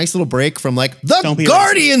was a nice little break from like, Don't the be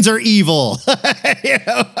Guardians are evil. You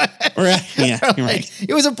know? Right. Yeah. You're Like, right.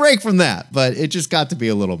 it was a break from that, but it just got to be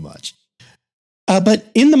a little much. But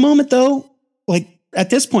in the moment, though, like at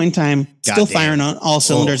this point in time, still Goddamn. firing on all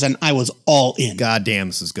cylinders, and I was all in. God damn,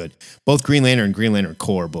 this is good. Both Green Lantern and Green Lantern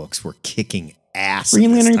Corps books were kicking ass.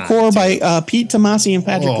 Green at this Lantern time, Corps too. by Pete Tomasi and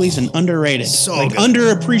Patrick Oh, Gleason, underrated, so like good.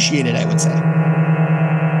 underappreciated, I would say.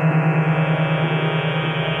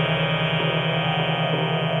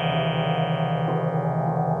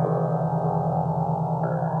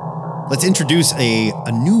 Let's introduce a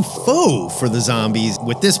new foe for the zombies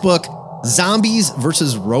with this book, Zombies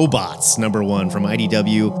versus Robots, #1 from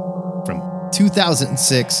IDW from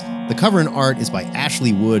 2006. The cover and art is by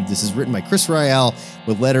Ashley Wood. This is written by Chris Royale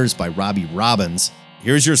with letters by Robbie Robbins.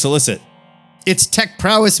 Here's your solicit. It's tech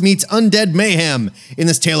prowess meets undead mayhem in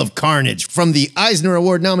this tale of carnage from the Eisner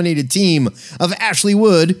Award nominated team of Ashley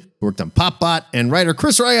Wood, who worked on Popbot, and writer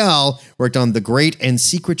Chris Royale worked on The Great and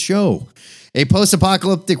Secret Show. A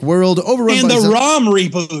post-apocalyptic world overrun And by the ROM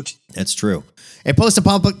reboot. That's true. A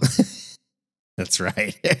post-apocalyptic That's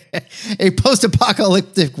right. A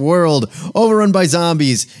post-apocalyptic world overrun by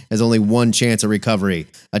zombies has only one chance of recovery.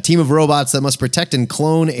 A team of robots that must protect and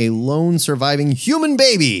clone a lone surviving human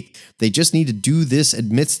baby. They just need to do this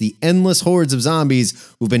amidst the endless hordes of zombies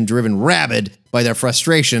who've been driven rabid by their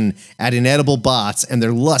frustration at inedible bots and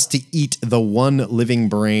their lust to eat the one living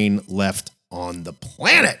brain left on the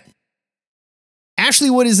planet. Ashley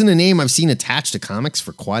Wood isn't a name I've seen attached to comics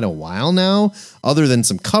for quite a while now, other than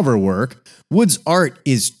some cover work. Wood's art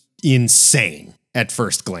is insane at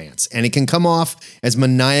first glance, and it can come off as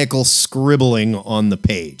maniacal scribbling on the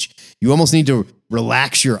page. You almost need to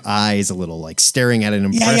relax your eyes a little, like staring at an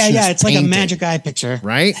impressionist Yeah. It's like a painting, magic eye picture.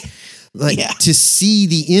 right? Like Yeah. to see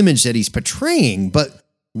the image that he's portraying, but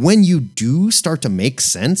when you do start to make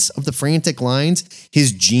sense of the frantic lines,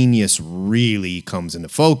 his genius really comes into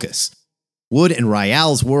focus. Wood and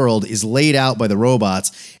Ryal's world is laid out by the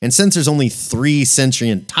robots, and since there's only 3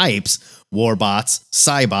 sentient types, Warbots,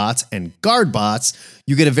 Cybots, and Guardbots,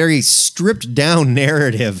 you get a very stripped down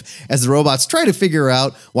narrative as the robots try to figure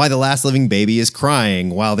out why the last living baby is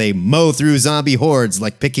crying while they mow through zombie hordes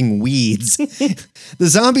like picking weeds. The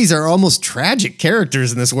zombies are almost tragic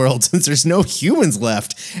characters in this world since there's no humans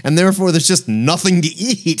left, and therefore there's just nothing to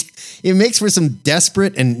eat. It makes for some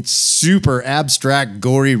desperate and super abstract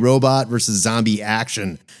gory robot versus zombie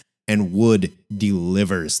action, and Wood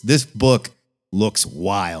delivers. This book looks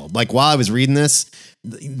wild. Like while I was reading this,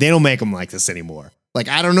 they don't make them like this anymore. Like,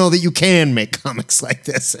 I don't know that you can make comics like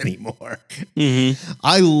this anymore. Mm-hmm.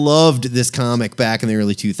 I loved this comic back in the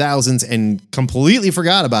early 2000s and completely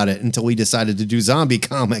forgot about it until we decided to do zombie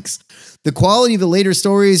comics. The quality of the later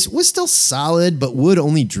stories was still solid, but Wood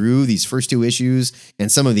only drew these first 2 issues and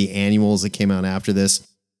some of the annuals that came out after this.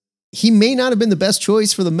 He may not have been the best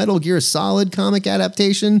choice for the Metal Gear Solid comic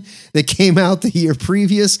adaptation that came out the year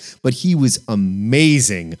previous, but he was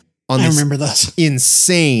amazing on I this remember those.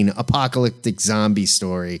 insane apocalyptic zombie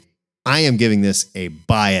story. I am giving this a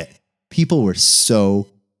buy it. People were so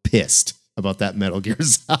pissed about that Metal Gear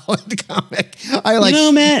Solid comic. I like, you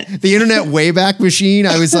know, Matt, the internet Wayback Machine.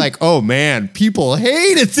 I was like, oh man, people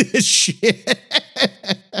hated this shit.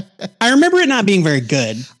 I remember it not being very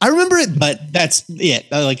good, I remember it, but that's it.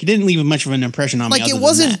 Like, it didn't leave much of an impression on me. like other it than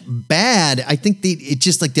wasn't that. bad. I think it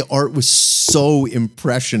just like the art was so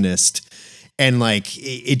impressionist. And like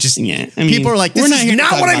it just, Yeah, I mean, people are like, this we're not is here to not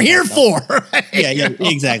talk what I'm about here that, for. Right? Yeah,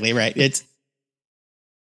 exactly right. It's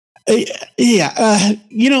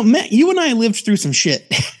you know, Matt, you and I lived through some shit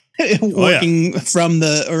working from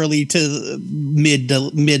the early to mid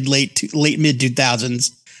mid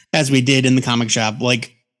 2000s as we did in the comic shop.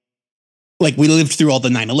 Like like we lived through all the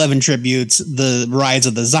 9/11 tributes, the rise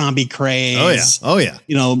of the zombie craze. Oh yeah.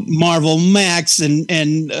 You know, Marvel Max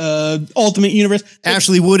and Ultimate Universe.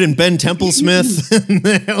 Ashley Wood and Ben Templesmith.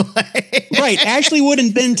 Right. Ashley Wood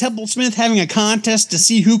and Ben Templesmith having a contest to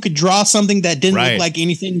see who could draw something that didn't look like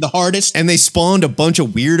anything the hardest. And they spawned a bunch of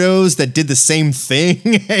weirdos that did the same thing.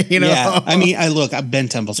 Yeah. I mean, Ben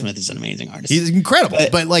Templesmith is an amazing artist. He's incredible.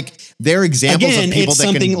 But like they're examples of people it's that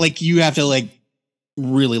something can, like you have to like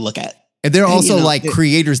really look at. and they're also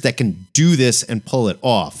creators that can do this and pull it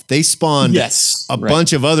off. They spawned a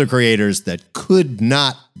bunch of other creators that could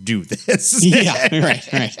not do this. Yeah,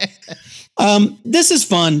 right. This is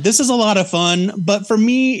fun. This is a lot of fun. But for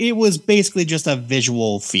me, it was basically just a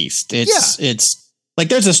visual feast. It's like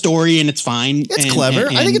there's a story and it's fine. It's clever.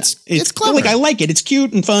 I think it's clever. Like I like it. It's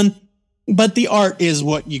cute and fun. But the art is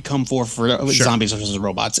what you come for Zombies versus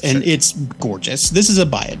Robots. And it's gorgeous. This is a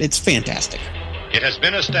buy it. It's fantastic. It has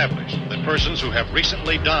been established that persons who have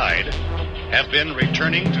recently died have been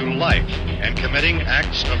returning to life and committing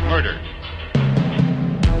acts of murder.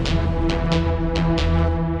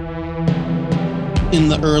 In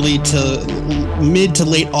the early to mid to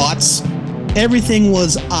late aughts, everything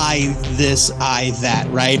was I this, I that,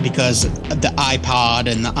 right? Because the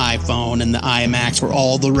iPod and the iPhone and the iMacs were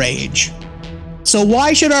all the rage. So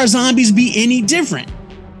why should our zombies be any different?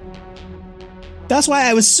 That's why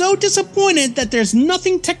I was so disappointed that there's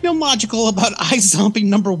nothing technological about iZombie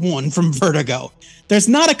 #1 from Vertigo. There's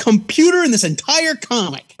not a computer in this entire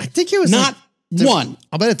comic. I think it was not one.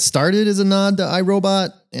 I'll bet it started as a nod to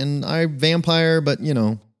iRobot and iVampire, but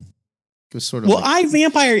it was sort of. Well,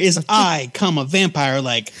 iVampire is vampire,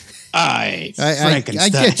 like Frankenstein. I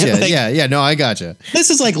get you. Like, yeah. No, I got you. This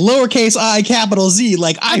is like lowercase I, capital Z,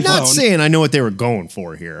 like iPhone. I'm not saying I know what they were going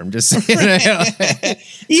for here. I'm just saying.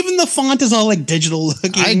 Even the font is all like digital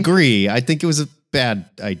looking. I agree. I think it was a bad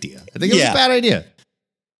idea.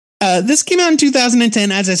 This came out in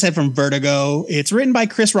 2010, as I said, from Vertigo. It's written by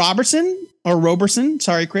Chris Roberson.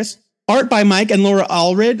 Sorry, Chris. Art by Mike and Laura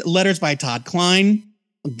Allred. Letters by Todd Klein,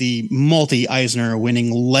 the multi-Eisner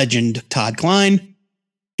winning legend Todd Klein.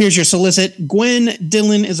 Here's your solicit. Gwen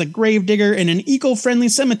Dillon is a gravedigger in an eco-friendly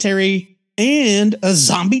cemetery and a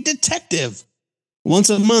zombie detective. Once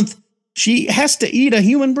a month, she has to eat a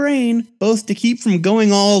human brain, both to keep from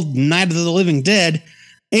going all Night of the Living Dead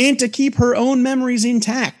and to keep her own memories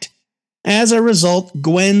intact. As a result,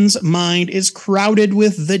 Gwen's mind is crowded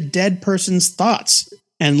with the dead person's thoughts,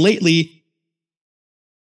 and lately,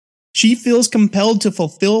 she feels compelled to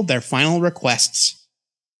fulfill their final requests.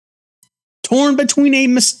 Torn between a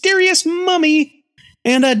mysterious mummy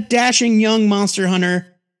and a dashing young monster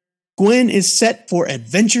hunter, Gwen is set for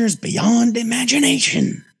adventures beyond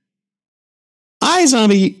imagination.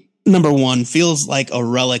 iZombie #1 feels like a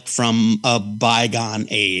relic from a bygone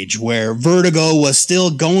age where Vertigo was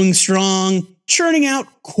still going strong, churning out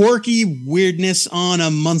quirky weirdness on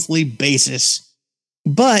a monthly basis.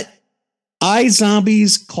 But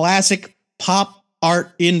iZombie's classic pop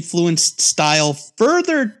art influenced style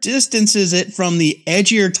further distances it from the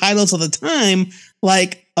edgier titles of the time,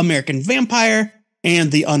 like American Vampire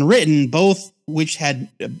and The Unwritten, both which had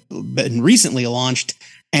been recently launched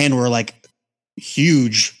and were like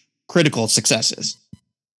huge critical successes.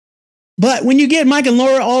 But when you get Mike and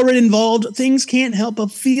Laura already involved, things can't help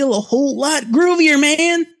but feel a whole lot groovier,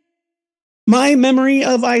 man. My memory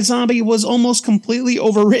of iZombie was almost completely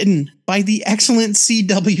overwritten by the excellent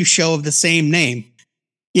CW show of the same name.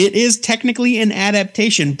 It is technically an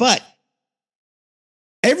adaptation, but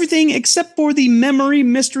everything except for the memory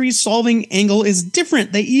mystery solving angle is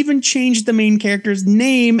different. They even changed the main character's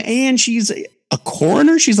name, and she's a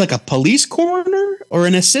coroner. She's like a police coroner or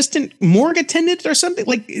an assistant morgue attendant or something.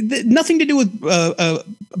 Like nothing to do with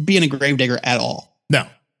being a gravedigger at all. No.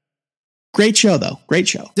 Great show, though. Great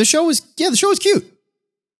show. The show was cute.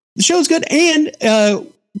 The show's good. And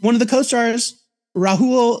one of the co-stars,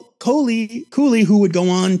 Rahul Cooley, who would go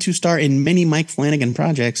on to star in many Mike Flanagan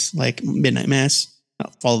projects like Midnight Mass,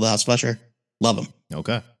 Follow the House Flusher. Love him.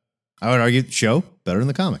 Okay. I would argue the show better than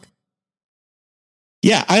the comic.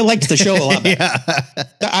 Yeah, I liked the show a lot better.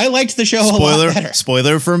 I liked the show a lot better.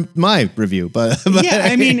 Spoiler from my review, but yeah,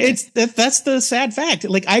 I mean, that's the sad fact.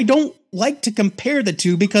 Like, I don't like to compare the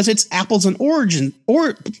two because it's apples and origins.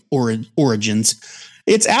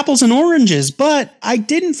 It's apples and oranges, but I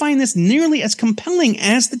didn't find this nearly as compelling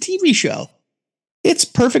as the TV show. It's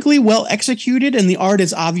perfectly well executed and the art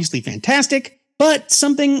is obviously fantastic, but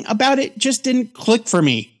something about it just didn't click for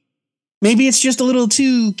me. Maybe it's just a little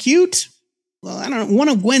too cute. Well, I don't know. One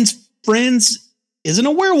of Gwen's friends isn't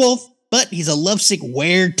a werewolf, but he's a lovesick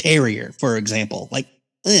were terrier, for example. Like,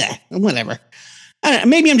 whatever. I don't know,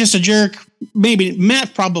 maybe I'm just a jerk. Maybe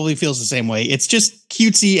Matt probably feels the same way. It's just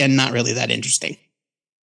cutesy and not really that interesting.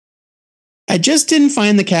 I just didn't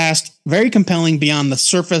find the cast very compelling beyond the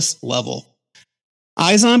surface level.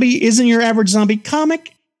 iZombie isn't your average zombie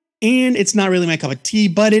comic, and it's not really my cup of tea,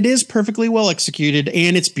 but it is perfectly well executed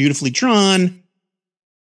and it's beautifully drawn.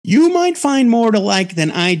 You might find more to like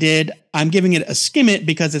than I did. I'm giving it a skim it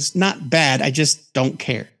because it's not bad. I just don't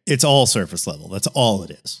care. It's all surface level. That's all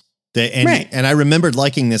it is. Right. And I remembered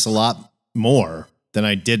liking this a lot more than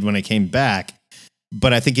I did when I came back.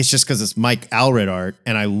 But I think it's just because it's Mike Allred art,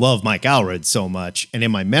 and I love Mike Allred so much. And in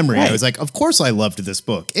my memory, I was like, of course I loved this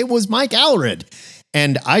book. It was Mike Allred.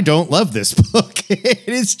 And I don't love this book. It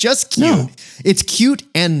is just cute. No. It's cute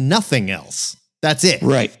and nothing else. That's it.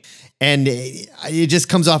 Right. And it just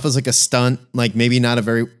comes off as like a stunt, like maybe not a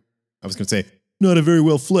very, I was going to say, not a very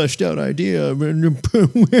well fleshed out idea.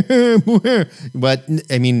 But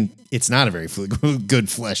I mean, it's not a very good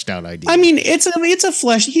fleshed out idea. I mean,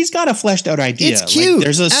 he's got a fleshed out idea. It's cute. Like,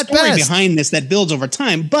 there's a story best. behind this that builds over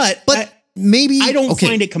time, but maybe I don't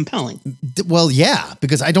find it compelling. Well, yeah,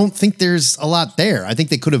 because I don't think there's a lot there. I think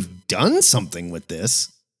they could have done something with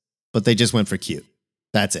this, but they just went for cute.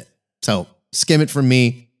 That's it. So skim it from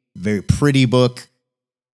me. Very pretty book.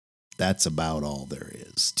 That's about all there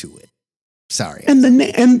is to it. Sorry. And the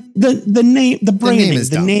name, the branding, is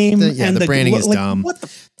dumb. The branding is dumb. What the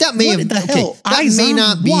hell? That may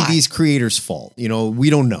not be these creators' fault. You know, we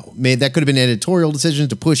don't know. That could have been editorial decisions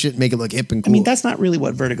to push it, make it look hip and cool. I mean, that's not really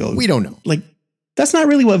what Vertigo. We don't know. Like, that's not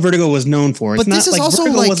really what Vertigo was known for. It's But not this is like also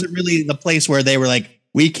Vertigo like- wasn't really the place where they were like,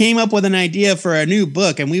 we came up with an idea for a new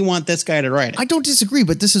book and we want this guy to write it. I don't disagree,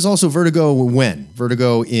 but this is also Vertigo when?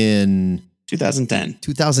 Vertigo in 2010.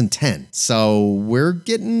 2010. So we're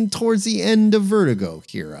getting towards the end of Vertigo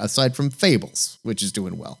here, aside from Fables, which is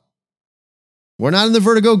doing well. We're not in the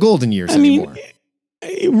Vertigo golden years anymore.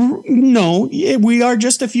 No, we are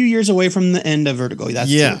just a few years away from the end of Vertigo.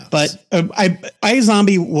 That's true. But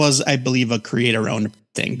iZombie was, I believe, a creator-owned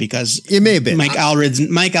thing because it may have been Mike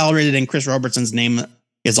Allred and Chris Robertson's name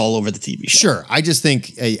is all over the TV show. Sure. I just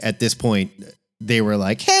think at this point, they were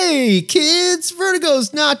like, hey, kids,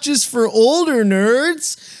 Vertigo's not just for older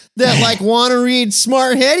nerds that like want to read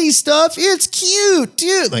smart, heady stuff. It's cute,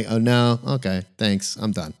 dude. Like, oh, no. Okay, thanks.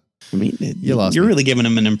 I'm done. I mean, you're really giving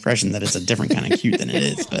him an impression that it's a different kind of cute than it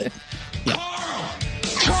is. But yeah.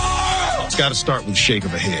 Carl! It's got to start with shake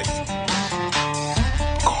of a head.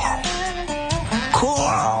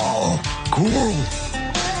 Carl!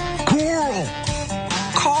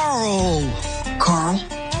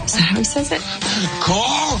 Is that how he says it?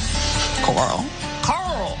 Carl!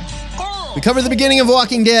 We covered the beginning of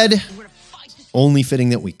Walking Dead. Only fitting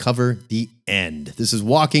that we cover the end. This is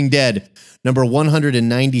Walking Dead, number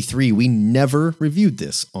 193. We never reviewed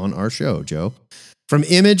this on our show, Joe. From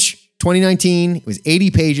Image, 2019. It was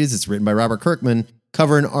 80 pages. It's written by Robert Kirkman.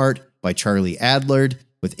 Cover and art by Charlie Adlard,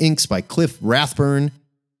 with inks by Cliff Rathburn.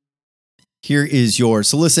 Here is your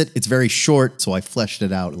solicit. It's very short, so I fleshed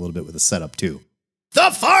it out a little bit with a setup too. The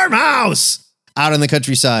farmhouse! Out in the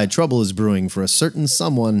countryside, trouble is brewing for a certain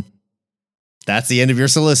someone. That's the end of your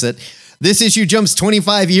solicit. This issue jumps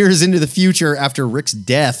 25 years into the future after Rick's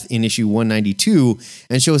death in issue 192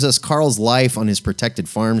 and shows us Carl's life on his protected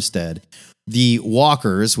farmstead. The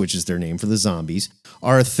walkers, which is their name for the zombies,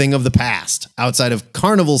 are a thing of the past, outside of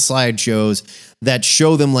carnival sideshows that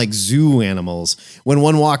show them like zoo animals. When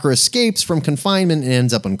one walker escapes from confinement and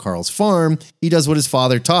ends up on Carl's farm, he does what his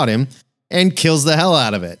father taught him and kills the hell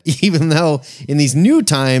out of it, even though in these new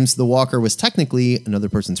times, the walker was technically another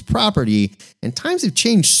person's property, and times have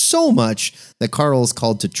changed so much that Carl is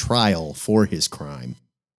called to trial for his crime.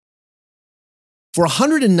 For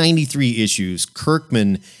 193 issues,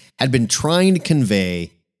 Kirkman had been trying to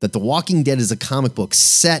convey that The Walking Dead is a comic book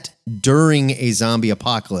set during a zombie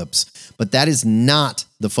apocalypse, but that is not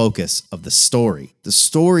the focus of the story. The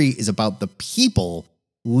story is about the people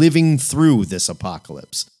living through this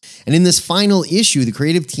apocalypse. And in this final issue, the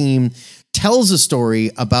creative team tells a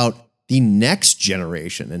story about the next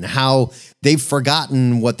generation and how they've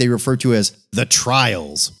forgotten what they refer to as the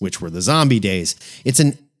trials, which were the zombie days. It's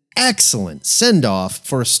an excellent send-off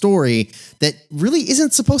for a story that really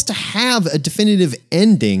isn't supposed to have a definitive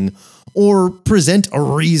ending or present a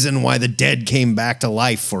reason why the dead came back to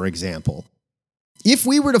life, for example. If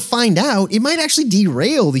we were to find out, it might actually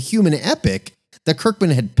derail the human epic that Kirkman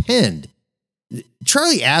had penned.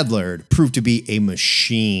 Charlie Adlard proved to be a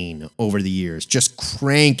machine over the years, just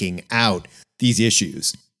cranking out these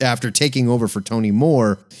issues after taking over for Tony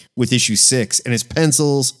Moore with issue 6, and his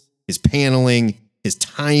pencils, his paneling, his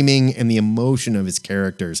timing, and the emotion of his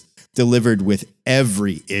characters delivered with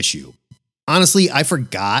every issue. Honestly, I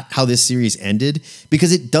forgot how this series ended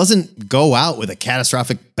because it doesn't go out with a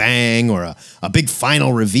catastrophic bang or a big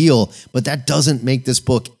final reveal, but that doesn't make this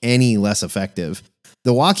book any less effective.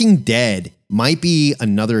 The Walking Dead might be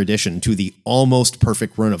another addition to the almost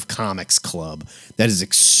perfect run of comics club that is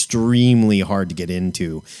extremely hard to get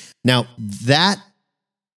into. Now, that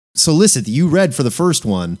solicit that you read for the first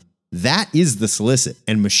one, that is the solicit.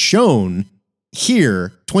 And Michonne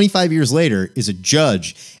here, 25 years later, is a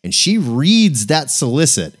judge, and she reads that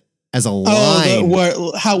solicit as a line.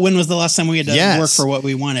 When was the last time we had to work for what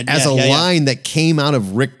we wanted? As a line that came out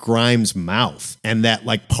of Rick Grimes' mouth, and that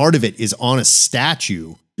like part of it is on a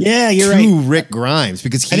statue. Yeah, you're right. To Rick Grimes,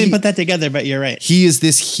 because I didn't put that together, but you're right. He is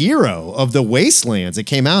this hero of the wastelands. It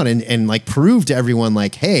came out and like proved to everyone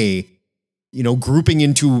like, hey, you know, grouping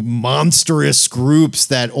into monstrous groups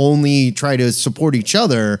that only try to support each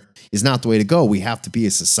other is not the way to go. We have to be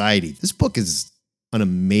a society. This book is an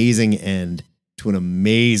amazing end to an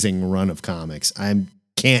amazing run of comics. I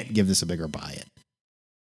can't give this a bigger buy it.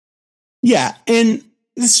 Yeah, and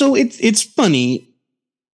so it's funny.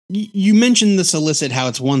 You mentioned the solicit, how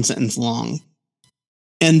it's one sentence long.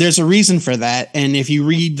 And there's a reason for that. And if you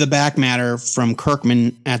read the back matter from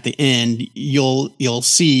Kirkman at the end, you'll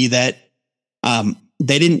see that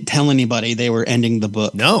they didn't tell anybody they were ending the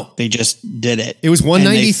book. No. They just did it. It was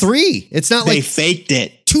 193. It's not like they faked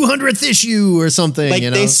it. 200th issue or something. Like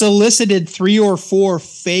they solicited 3 or 4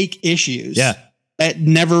 fake issues. Yeah. That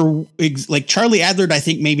never, like Charlie Adler, I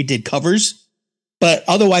think maybe did covers, but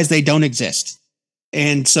otherwise they don't exist.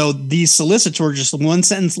 And so these solicits were just one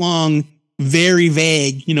sentence long, very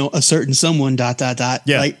vague, you know, a certain someone, ... Yeah.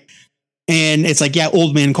 Like, and it's like, yeah,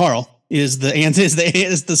 old man Carl is the answer,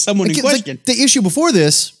 is the someone in question. Like the issue before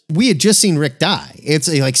this, we had just seen Rick die. It's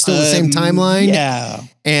like still the same timeline. Yeah.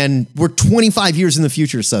 And we're 25 years in the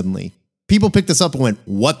future suddenly. People picked this up and went,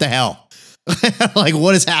 what the hell? Like,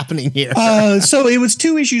 what is happening here? So it was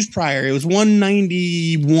 2 issues prior. It was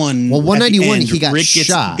 191. Well, 191, he got Rick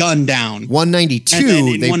shot. Gets gunned down. 192. And then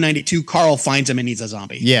in 192, Carl finds him and he's a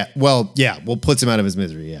zombie. Yeah. Well, puts him out of his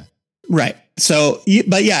misery. Yeah. Right. So,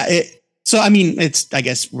 but yeah, so, I mean, I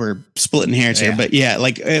guess we're splitting hairs here, but yeah,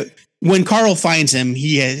 like when Carl finds him,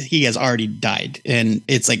 he has already died. And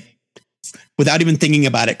it's like, without even thinking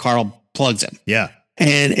about it, Carl plugs him. Yeah.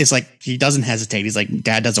 And it's like, he doesn't hesitate. He's like,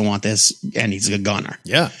 Dad doesn't want this. And he's a goner.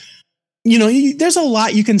 Yeah. You know, there's a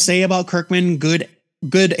lot you can say about Kirkman, good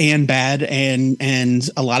and bad. And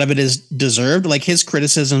a lot of it is deserved. Like his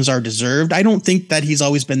criticisms are deserved. I don't think that he's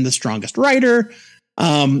always been the strongest writer.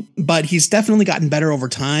 But he's definitely gotten better over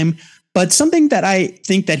time. But something that I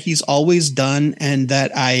think that he's always done and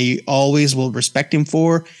that I always will respect him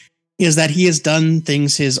for is that he has done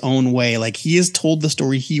things his own way. Like he has told the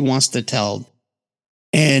story he wants to tell.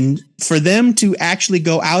 And for them to actually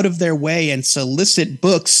go out of their way and solicit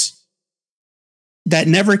books that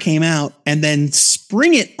never came out and then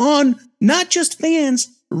spring it on not just fans,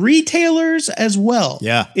 retailers as well.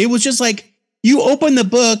 Yeah. It was just like you open the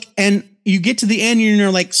book and you get to the end and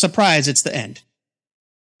you're like, surprise, it's the end.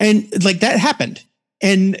 And like that happened.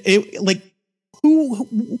 And it like,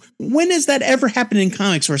 when has that ever happened in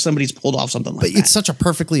comics where somebody's pulled off something like that? But it's such a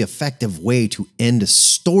perfectly effective way to end a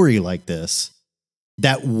story like this.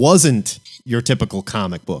 That wasn't your typical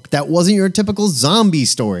comic book. That wasn't your typical zombie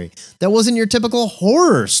story. That wasn't your typical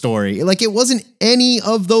horror story. Like it wasn't any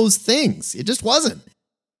of those things. It just wasn't.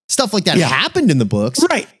 Stuff like that happened in the books.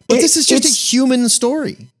 Right. But this is just a human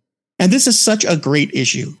story. And this is such a great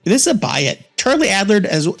issue. This is a buy it. Charlie Adler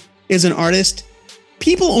is an artist.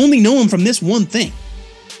 People only know him from this one thing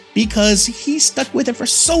because he stuck with it for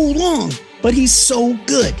so long, but he's so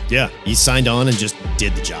good. Yeah. He signed on and just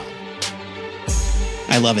did the job.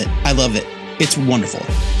 I love it. I love it. It's wonderful.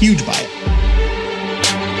 Huge buy it.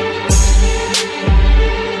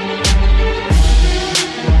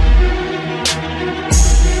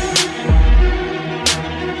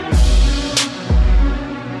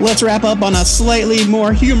 Let's wrap up on a slightly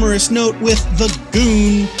more humorous note with The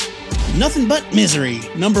Goon. Nothing But Misery,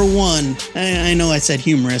 number 1. I know I said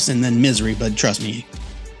humorous and then misery, but trust me.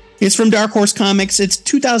 It's from Dark Horse Comics. It's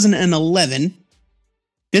 2011.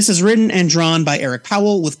 This is written and drawn by Eric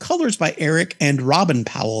Powell with colors by Eric and Robin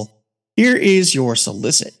Powell. Here is your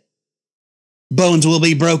solicit. Bones will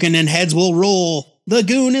be broken and heads will roll. The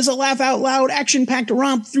Goon is a laugh-out-loud, action-packed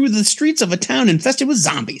romp through the streets of a town infested with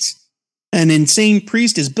zombies. An insane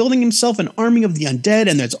priest is building himself an army of the undead,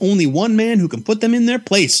 and there's only one man who can put them in their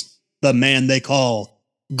place. The man they call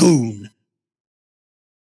Goon.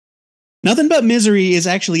 Nothing But Misery is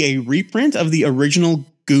actually a reprint of the original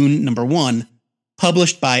Goon number 1,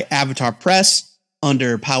 published by Avatar Press.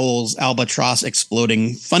 under Powell's Albatross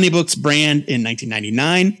Exploding Funny Books brand in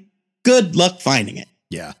 1999. Good luck finding it.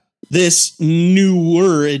 Yeah. This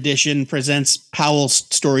newer edition presents Powell's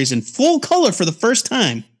stories in full color for the first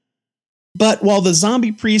time. But while the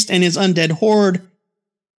zombie priest and his undead horde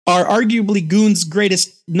are arguably Goon's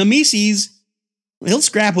greatest nemesis, he'll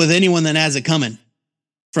scrap with anyone that has it coming.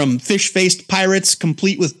 From fish-faced pirates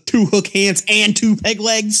complete with 2 hook hands and 2 peg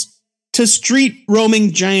legs, to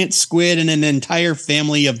street-roaming giant squid and an entire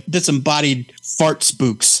family of disembodied fart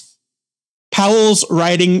spooks. Powell's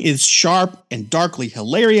writing is sharp and darkly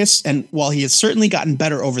hilarious, and while he has certainly gotten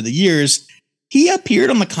better over the years, he appeared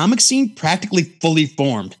on the comic scene practically fully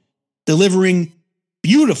formed, delivering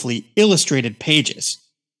beautifully illustrated pages.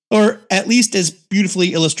 Or at least as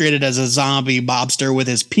beautifully illustrated as a zombie mobster with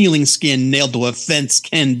his peeling skin nailed to a fence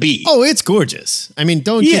can be. Oh, it's gorgeous. I mean,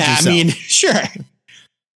 don't kid yourself. Sure.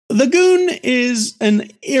 The Goon is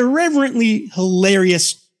an irreverently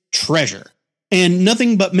hilarious treasure. And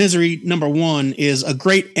Nothing But Misery #1 is a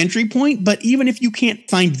great entry point, but even if you can't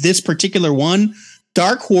find this particular one,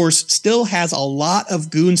 Dark Horse still has a lot of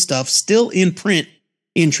Goon stuff still in print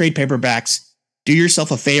in trade paperbacks. Do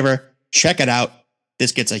yourself a favor, check it out.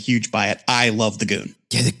 This gets a huge buy it. I love the Goon.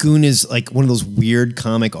 Yeah, the Goon is like one of those weird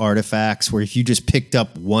comic artifacts where if you just picked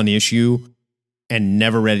up one issue and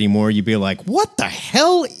never read anymore, you'd be like, what the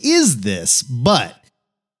hell is this? But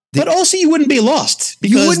also you wouldn't be lost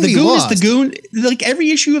because the Goon is the Goon. Like every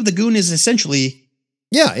issue of the Goon is essentially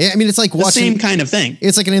I mean, it's like the same kind of thing.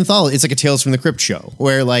 It's like an anthology. It's like a Tales from the Crypt show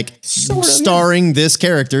where like starring this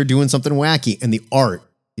character doing something wacky, and the art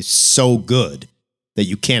is so good that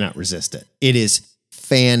you cannot resist it. It is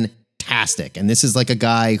fantastic. And this is like a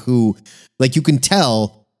guy who, like, you can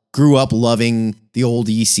tell grew up loving the old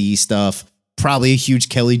EC stuff, probably a huge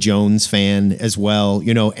Kelly Jones fan as well,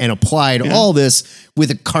 you know, and applied all this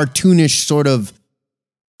with a cartoonish sort of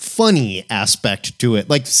funny aspect to it,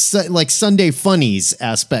 like Sunday funnies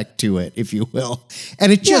aspect to it, if you will.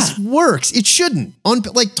 And it just works. It shouldn't.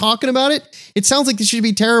 Like talking about it, it sounds like this should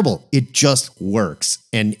be terrible. It just works.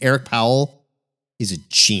 And Eric Powell is a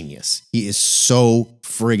genius. He is so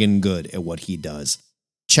friggin' good at what he does.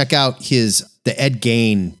 Check out the Ed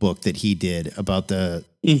Gein book that he did about the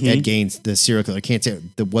Ed Gein's, the serial killer. I can't say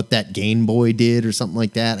what that Gein boy did or something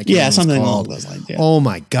like that. I can't remember something what it's along called. those lines. Yeah. Oh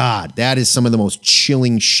my God. That is some of the most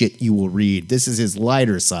chilling shit you will read. This is his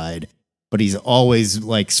lighter side, but he's always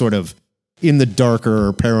like sort of in the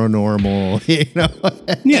darker paranormal, you know?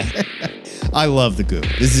 Yeah. I love the Goon.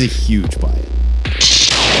 This is a huge buy it.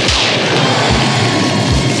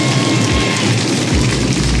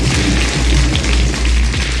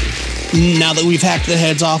 Now that we've hacked the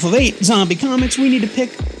heads off of 8 zombie comics, we need to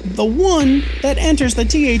pick the one that enters the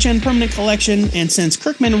THN Permanent Collection, and since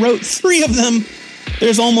Kirkman wrote 3 of them,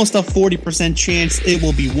 there's almost a 40% chance it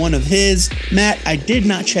will be one of his. Matt, I did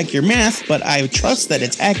not check your math, but I trust that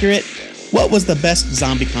it's accurate. What was the best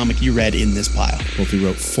zombie comic you read in this pile? Well, if you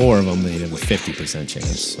wrote 4 of them, they'd have a 50%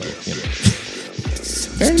 chance. So, you know.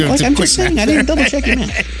 I'm just saying, I didn't double check your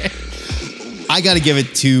math. I got to give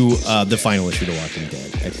it to the final issue to Walking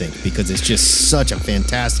Dead, I think, because it's just such a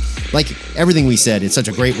fantastic, like everything we said, it's such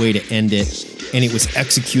a great way to end it. And it was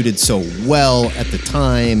executed so well at the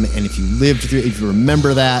time. And if you lived through, if you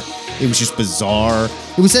remember that, it was just bizarre.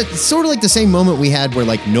 It was sort of like the same moment we had where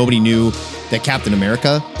like nobody knew that Captain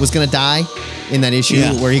America was going to die in that issue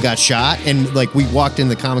where he got shot. And like we walked in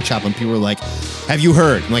the comic shop and people were like, have you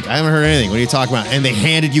heard? I'm like, I haven't heard anything. What are you talking about? And they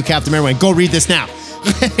handed you Captain America and went, go read this now.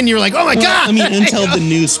 And you're like, oh my God. I mean, until the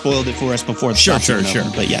news spoiled it for us before the Sure.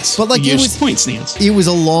 But yes. But like your it was, point stands. It was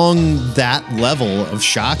along that level of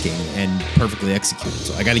shocking and perfectly executed.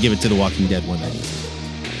 So I got to give it to The Walking Dead 190.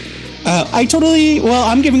 I'm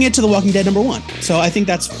giving it to The Walking Dead #1. So I think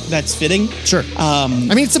that's fitting. Sure. I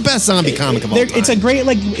mean, it's the best zombie comic of all time. It's a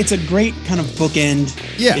great kind of bookend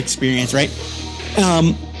experience, right?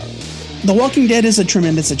 The Walking Dead is a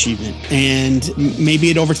tremendous achievement, and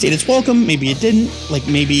maybe it overstayed its welcome, maybe it didn't. Like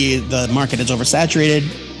maybe the market is oversaturated.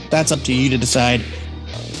 That's up to you to decide.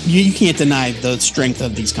 You can't deny the strength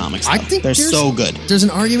of these comics, though. I think they're so good. There's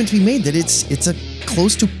an argument to be made that it's a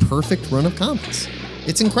close to perfect run of comics.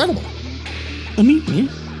 It's incredible. I mean,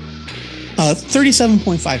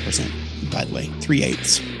 37.5%. By the way,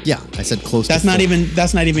 3/8. Yeah, I said close. That's to not 40. even.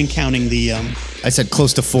 That's not even counting the. I said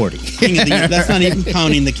close to 40. That's not even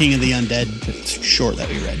counting the King of the Undead short that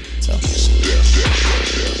we read. So.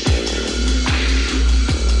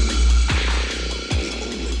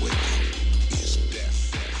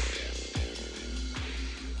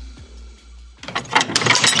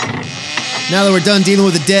 Now that we're done dealing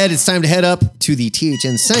with the dead, it's time to head up to the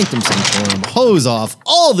THN Sanctum Sanctorum, hose off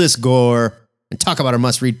all this gore, and talk about our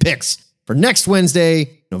must-read picks for next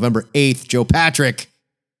Wednesday, November 8th. Joe Patrick,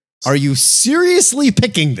 are you seriously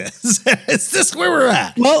picking this? Is this where we're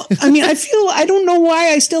at? Well, I mean, I don't know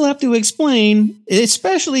why I still have to explain,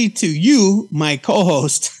 especially to you, my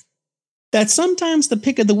co-host, that sometimes the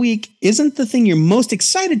pick of the week isn't the thing you're most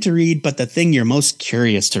excited to read, but the thing you're most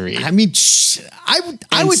curious to read. I mean,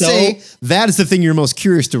 I would say that is the thing you're most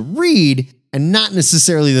curious to read, and not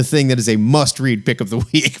necessarily the thing that is a must-read pick of the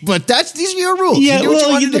week. But these are your rules. Yeah,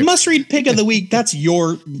 the must-read pick of the week, that's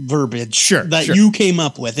your verbiage that you came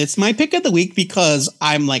up with. It's my pick of the week because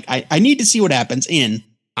I'm like, I need to see what happens in.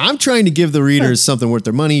 I'm trying to give the readers something worth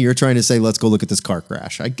their money. You're trying to say, let's go look at this car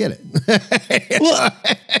crash. I get it. Well,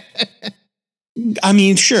 I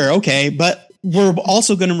mean, sure, okay, but we're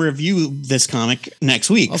also going to review this comic next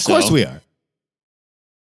week. Of course we are.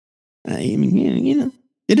 I mean, you know,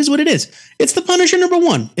 it is what it is. It's The Punisher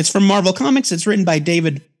 #1. It's from Marvel Comics. It's written by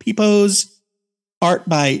David Pepose, art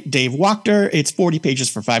by Dave Wachter. It's 40 pages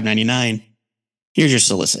for $5.99. Here's your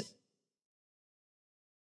solicit.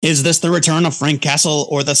 Is this the return of Frank Castle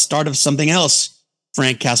or the start of something else?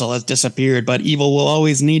 Frank Castle has disappeared, but evil will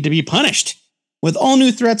always need to be punished. With all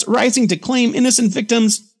new threats rising to claim innocent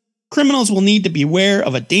victims, criminals will need to beware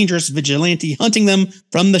of a dangerous vigilante hunting them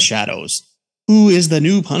from the shadows. Who is the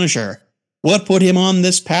new Punisher? What put him on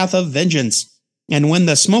this path of vengeance? And when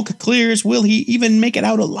the smoke clears, will he even make it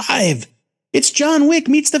out alive? It's John Wick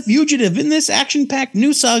meets the fugitive in this action-packed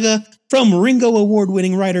new saga from Ringo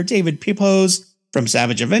Award-winning writer David Pepose, from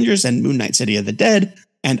Savage Avengers and Moon Knight City of the Dead,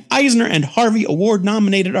 and Eisner and Harvey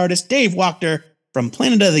Award-nominated artist Dave Wachter from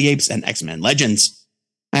Planet of the Apes and X-Men Legends,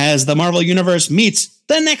 as the Marvel Universe meets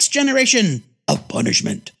the next generation of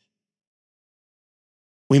punishment.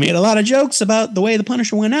 We made a lot of jokes about the way the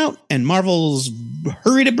Punisher went out, and Marvel's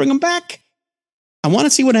hurry to bring him back. I want to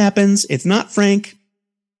see what happens. It's not Frank.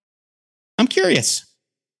 I'm curious.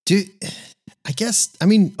 Dude, I guess, I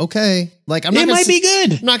mean, okay. Like, It might be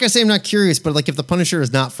good. I'm not going to say I'm not curious, but like, if the Punisher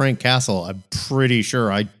is not Frank Castle, I'm pretty sure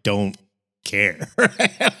I don't care.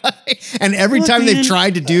 And every time they've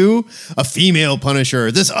tried to do a female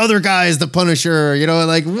Punisher, this other guy is the Punisher, you know,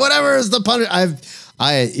 like whatever is the Punisher,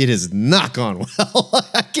 it has not gone well.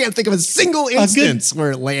 I can't think of a single instance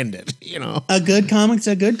where it landed, you know. A good comic's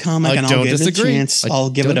a good comic, and I'll give it a chance. I'll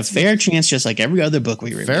give it a fair chance, just like every other book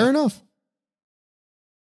we read. Fair enough.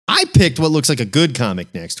 I picked what looks like a good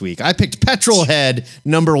comic next week. I picked Petrolhead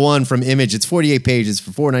 #1 from Image. It's 48 pages for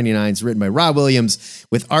 $4.99. It's written by Rob Williams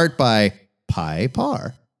with art by Pi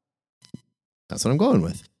Par. That's what I'm going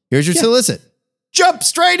with. Here's your solicit. Jump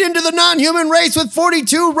straight into the non-human race with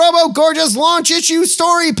 42 Robo-Gorgeous launch issue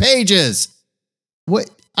story pages. What?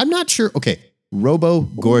 I'm not sure. Okay.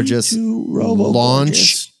 Robo-Gorgeous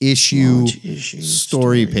launch issue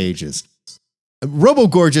story pages.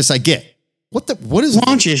 Robo-Gorgeous, I get. What is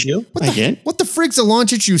launch issue? I get. What the frig's a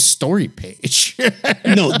launch issue story page?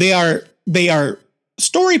 No, they are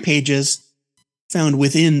story pages found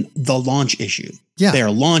within the launch issue. Yeah. They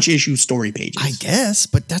are launch issue story pages. I guess,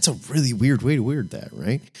 but that's a really weird way to word that,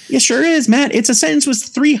 right? It sure is, Matt. It's a sentence with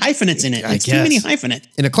 3 hyphenates in it. It's too many hyphenates.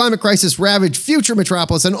 In a climate crisis ravaged future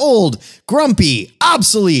metropolis, an old, grumpy,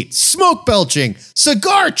 obsolete, smoke belching,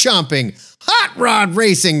 cigar chomping, hot rod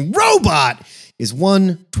racing robot is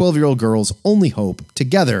one 12-year-old girl's only hope.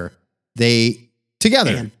 Together,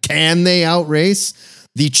 can they outrace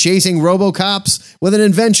the chasing RoboCops with an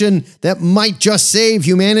invention that might just save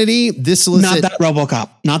humanity? This solicit, Not that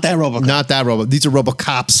RoboCop. These are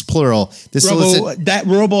RoboCops, plural. That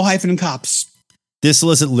Robo-cops. This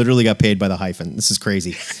solicit literally got paid by the hyphen. This is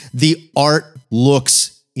crazy. The art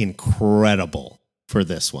looks incredible for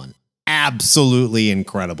this one. Absolutely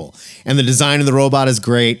incredible. And the design of the robot is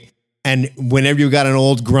great. And whenever you got an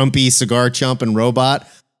old grumpy cigar chump and robot,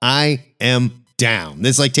 I am down.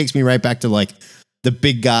 This like takes me right back to like the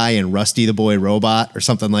big guy and Rusty the Boy Robot or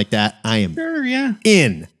something like that. I am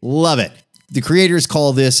in. Love it. The creators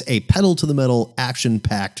call this a pedal to the metal,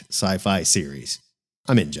 action-packed sci-fi series.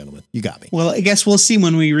 I'm in, gentlemen. You got me. Well, I guess we'll see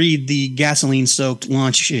when we read the gasoline-soaked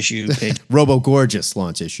launch issue page. Robo-Gorgeous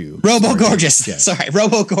launch issue. Robo-Gorgeous. Yes. Sorry,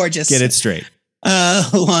 Robo-Gorgeous. Get it straight.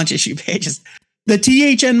 Launch issue pages. The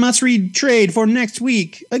THN must-read trade for next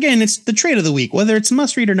week. Again, it's the trade of the week. Whether it's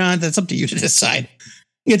must-read or not, that's up to you to decide.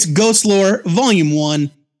 It's Ghost Lore Volume 1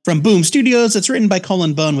 from Boom Studios. It's written by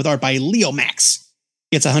Cullen Bunn with art by Leo Max.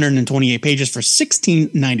 It's 128 pages for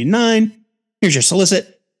 $16.99. Here's your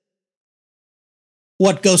solicit.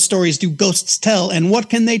 What ghost stories do ghosts tell, and what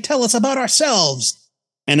can they tell us about ourselves?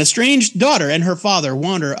 An estranged daughter and her father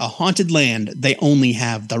wander a haunted land. They only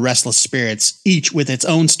have the restless spirits, each with its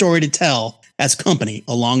own story to tell as company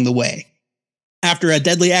along the way. After a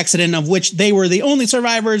deadly accident of which they were the only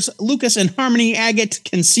survivors, Lucas and Harmony Agate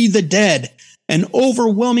can see the dead, an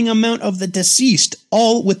overwhelming amount of the deceased,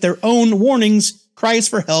 all with their own warnings, cries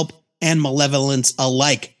for help, and malevolence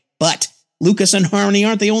alike. But Lucas and Harmony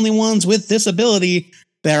aren't the only ones with this ability.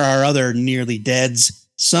 There are other nearly deads,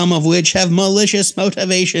 some of which have malicious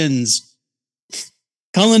motivations.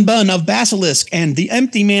 Cullen Bunn of Basilisk and The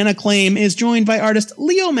Empty Man Acclaim is joined by artist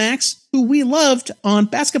Leo Max, who we loved on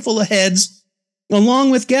Basketful of Heads,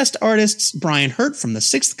 along with guest artists Brian Hurt from The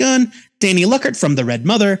Sixth Gun, Danny Luckert from The Red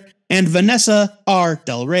Mother, and Vanessa R.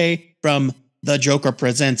 Del Rey from The Joker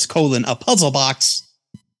Presents: A Puzzle Box.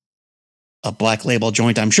 A Black Label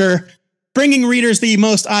joint, I'm sure. Bringing readers the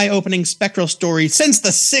most eye-opening spectral story since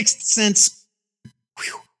The Sixth Sense.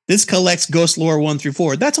 Whew. This collects ghost lore 1 through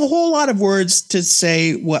 4. That's a whole lot of words to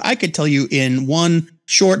say what I could tell you in one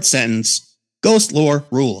short sentence. Ghost lore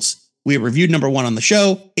rules. We reviewed number 1 on the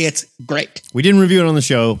show. It's great. We didn't review it on the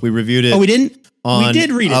show. We reviewed it. Oh, we didn't? On we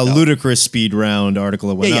did read it, a though. ludicrous speed round article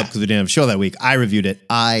that went up Yeah. because we didn't have a show that week. I reviewed it.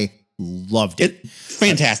 I loved it.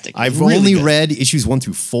 Fantastic. I've Really only good. read issues 1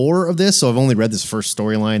 through 4 of this, so I've only read this first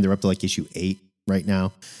storyline. They're up to like issue 8 right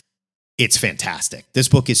now. It's fantastic. This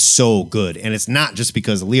book is so good, and it's not just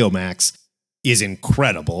because Leo Max is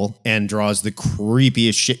incredible and draws the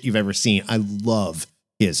creepiest shit you've ever seen. I love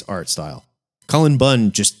his art style. Cullen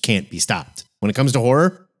Bunn just can't be stopped. When it comes to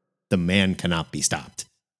horror, the man cannot be stopped.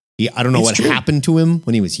 I don't know what happened to him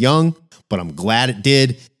when he was young, but I'm glad it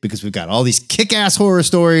did because we've got all these kick-ass horror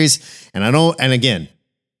stories. And again,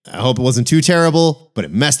 I hope it wasn't too terrible, but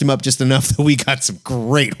it messed him up just enough that we got some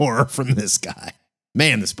great horror from this guy.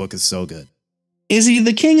 Man, this book is so good. Is he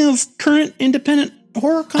the king of current independent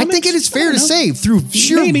horror comics? I think it is fair to say through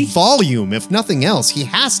sheer volume, if nothing else, he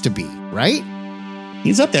has to be, right?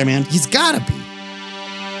 He's up there, man. He's got to be.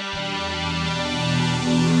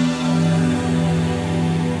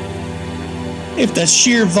 If the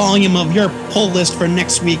sheer volume of your pull list for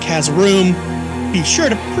next week has room, be sure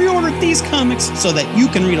to pre-order these comics so that you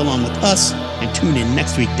can read along with us and tune in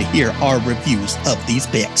next week to hear our reviews of these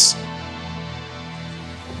picks.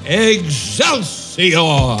 Excelsior!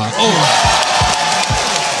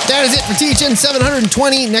 That is it for THN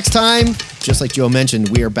 720. Next time, just like Joe mentioned,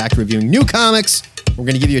 we are back reviewing new comics. We're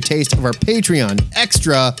going to give you a taste of our Patreon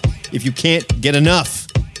extra if you can't get enough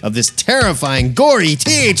of this terrifying, gory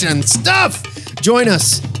THN stuff. Join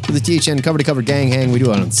us for the THN Cover to Cover Gang Hang. We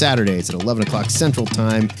do it on Saturdays at 11 o'clock Central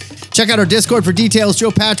Time. Check out our Discord for details. Joe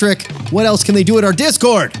Patrick, what else can they do at our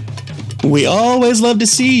Discord? We always love to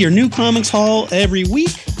see your new comics haul every week.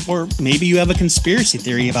 Or maybe you have a conspiracy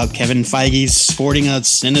theory about Kevin Feige sporting a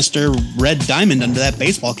sinister red diamond under that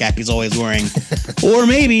baseball cap he's always wearing. Or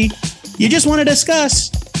maybe you just want to discuss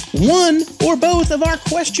one or both of our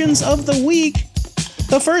questions of the week.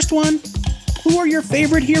 The first one, who are your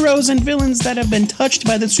favorite heroes and villains that have been touched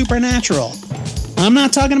by the supernatural? I'm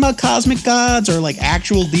not talking about cosmic gods or like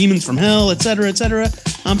actual demons from hell, etc., etc.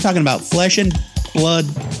 I'm talking about flesh and blood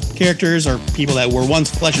characters or people that were once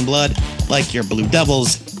flesh and blood, like your Blue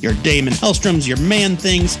Devils, your Damon Hellstroms, your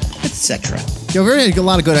Man-Things, etc. Yo, very a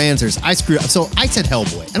lot of good answers. I screwed up. So I said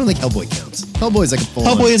Hellboy. I don't think Hellboy counts. Hellboy is like a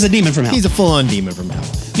full-on... Hellboy is a demon from hell. He's a full-on demon from hell.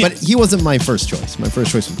 Yeah. But he wasn't my first choice. My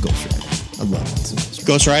first choice was Ghost Rider. I love it.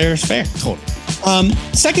 Ghost Rider is fair. Totally.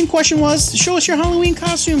 Second question was, show us your Halloween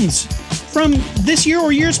costumes from this year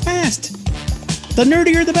or years past. The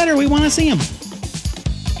nerdier, the better. We want to see them.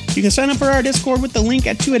 You can sign up for our Discord with the link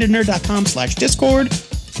at twoheadednerd.com/Discord,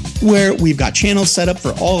 where we've got channels set up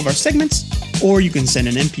for all of our segments, or you can send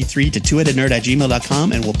an MP3 to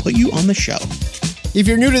twoheadednerd@gmail.com and we'll put you on the show. If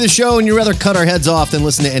you're new to the show and you'd rather cut our heads off than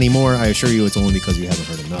listen to any more, I assure you it's only because you haven't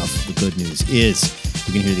heard enough. The good news is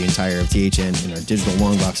you can hear the entire of THN in our digital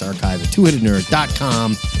Longbox archive at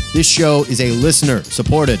twoheadednerd.com. This show is a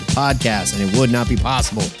listener-supported podcast, and it would not be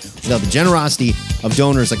possible without the generosity of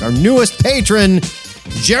donors like our newest patron,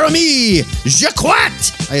 Jeremy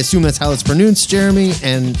Jacquet. I assume that's how it's pronounced, Jeremy,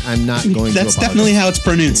 and I'm not going to apologize. That's definitely how it's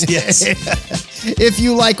pronounced, yes. If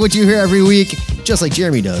you like what you hear every week, just like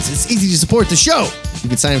Jeremy does, it's easy to support the show. You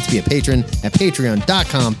can sign up to be a patron at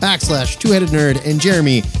patreon.com/twoheadednerd. And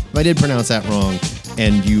Jeremy, if I did pronounce that wrong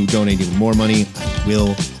and you donate even more money, I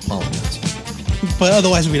will apologize. But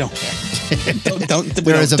otherwise, we don't care.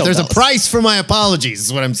 There's a price for my apologies,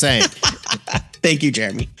 is what I'm saying. Thank you,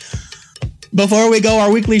 Jeremy. Before we go, our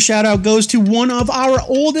weekly shout out goes to one of our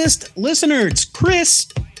oldest listeners, Chris,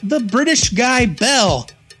 the British guy Bell,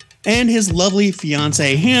 and his lovely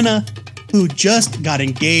fiance Hannah, who just got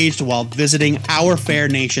engaged while visiting our fair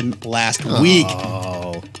nation last week.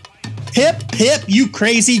 Oh. Hip, hip, you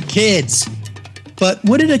crazy kids. But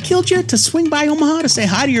would it have killed you to swing by Omaha to say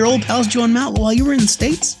hi to your old pals Joe and Matt while you were in the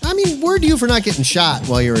States? I mean, word to you for not getting shot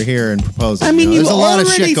while you were here and proposing. I mean, there's a lot of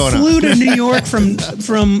already shit going flew on. to New York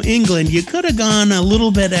from England. You could have gone a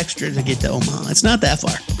little bit extra to get to Omaha. It's not that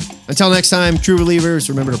far. Until next time, true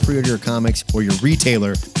believers, remember to pre-order your comics or your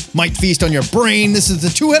retailer might feast on your brain. This is the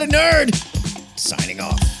Two-Headed Nerd signing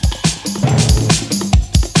off.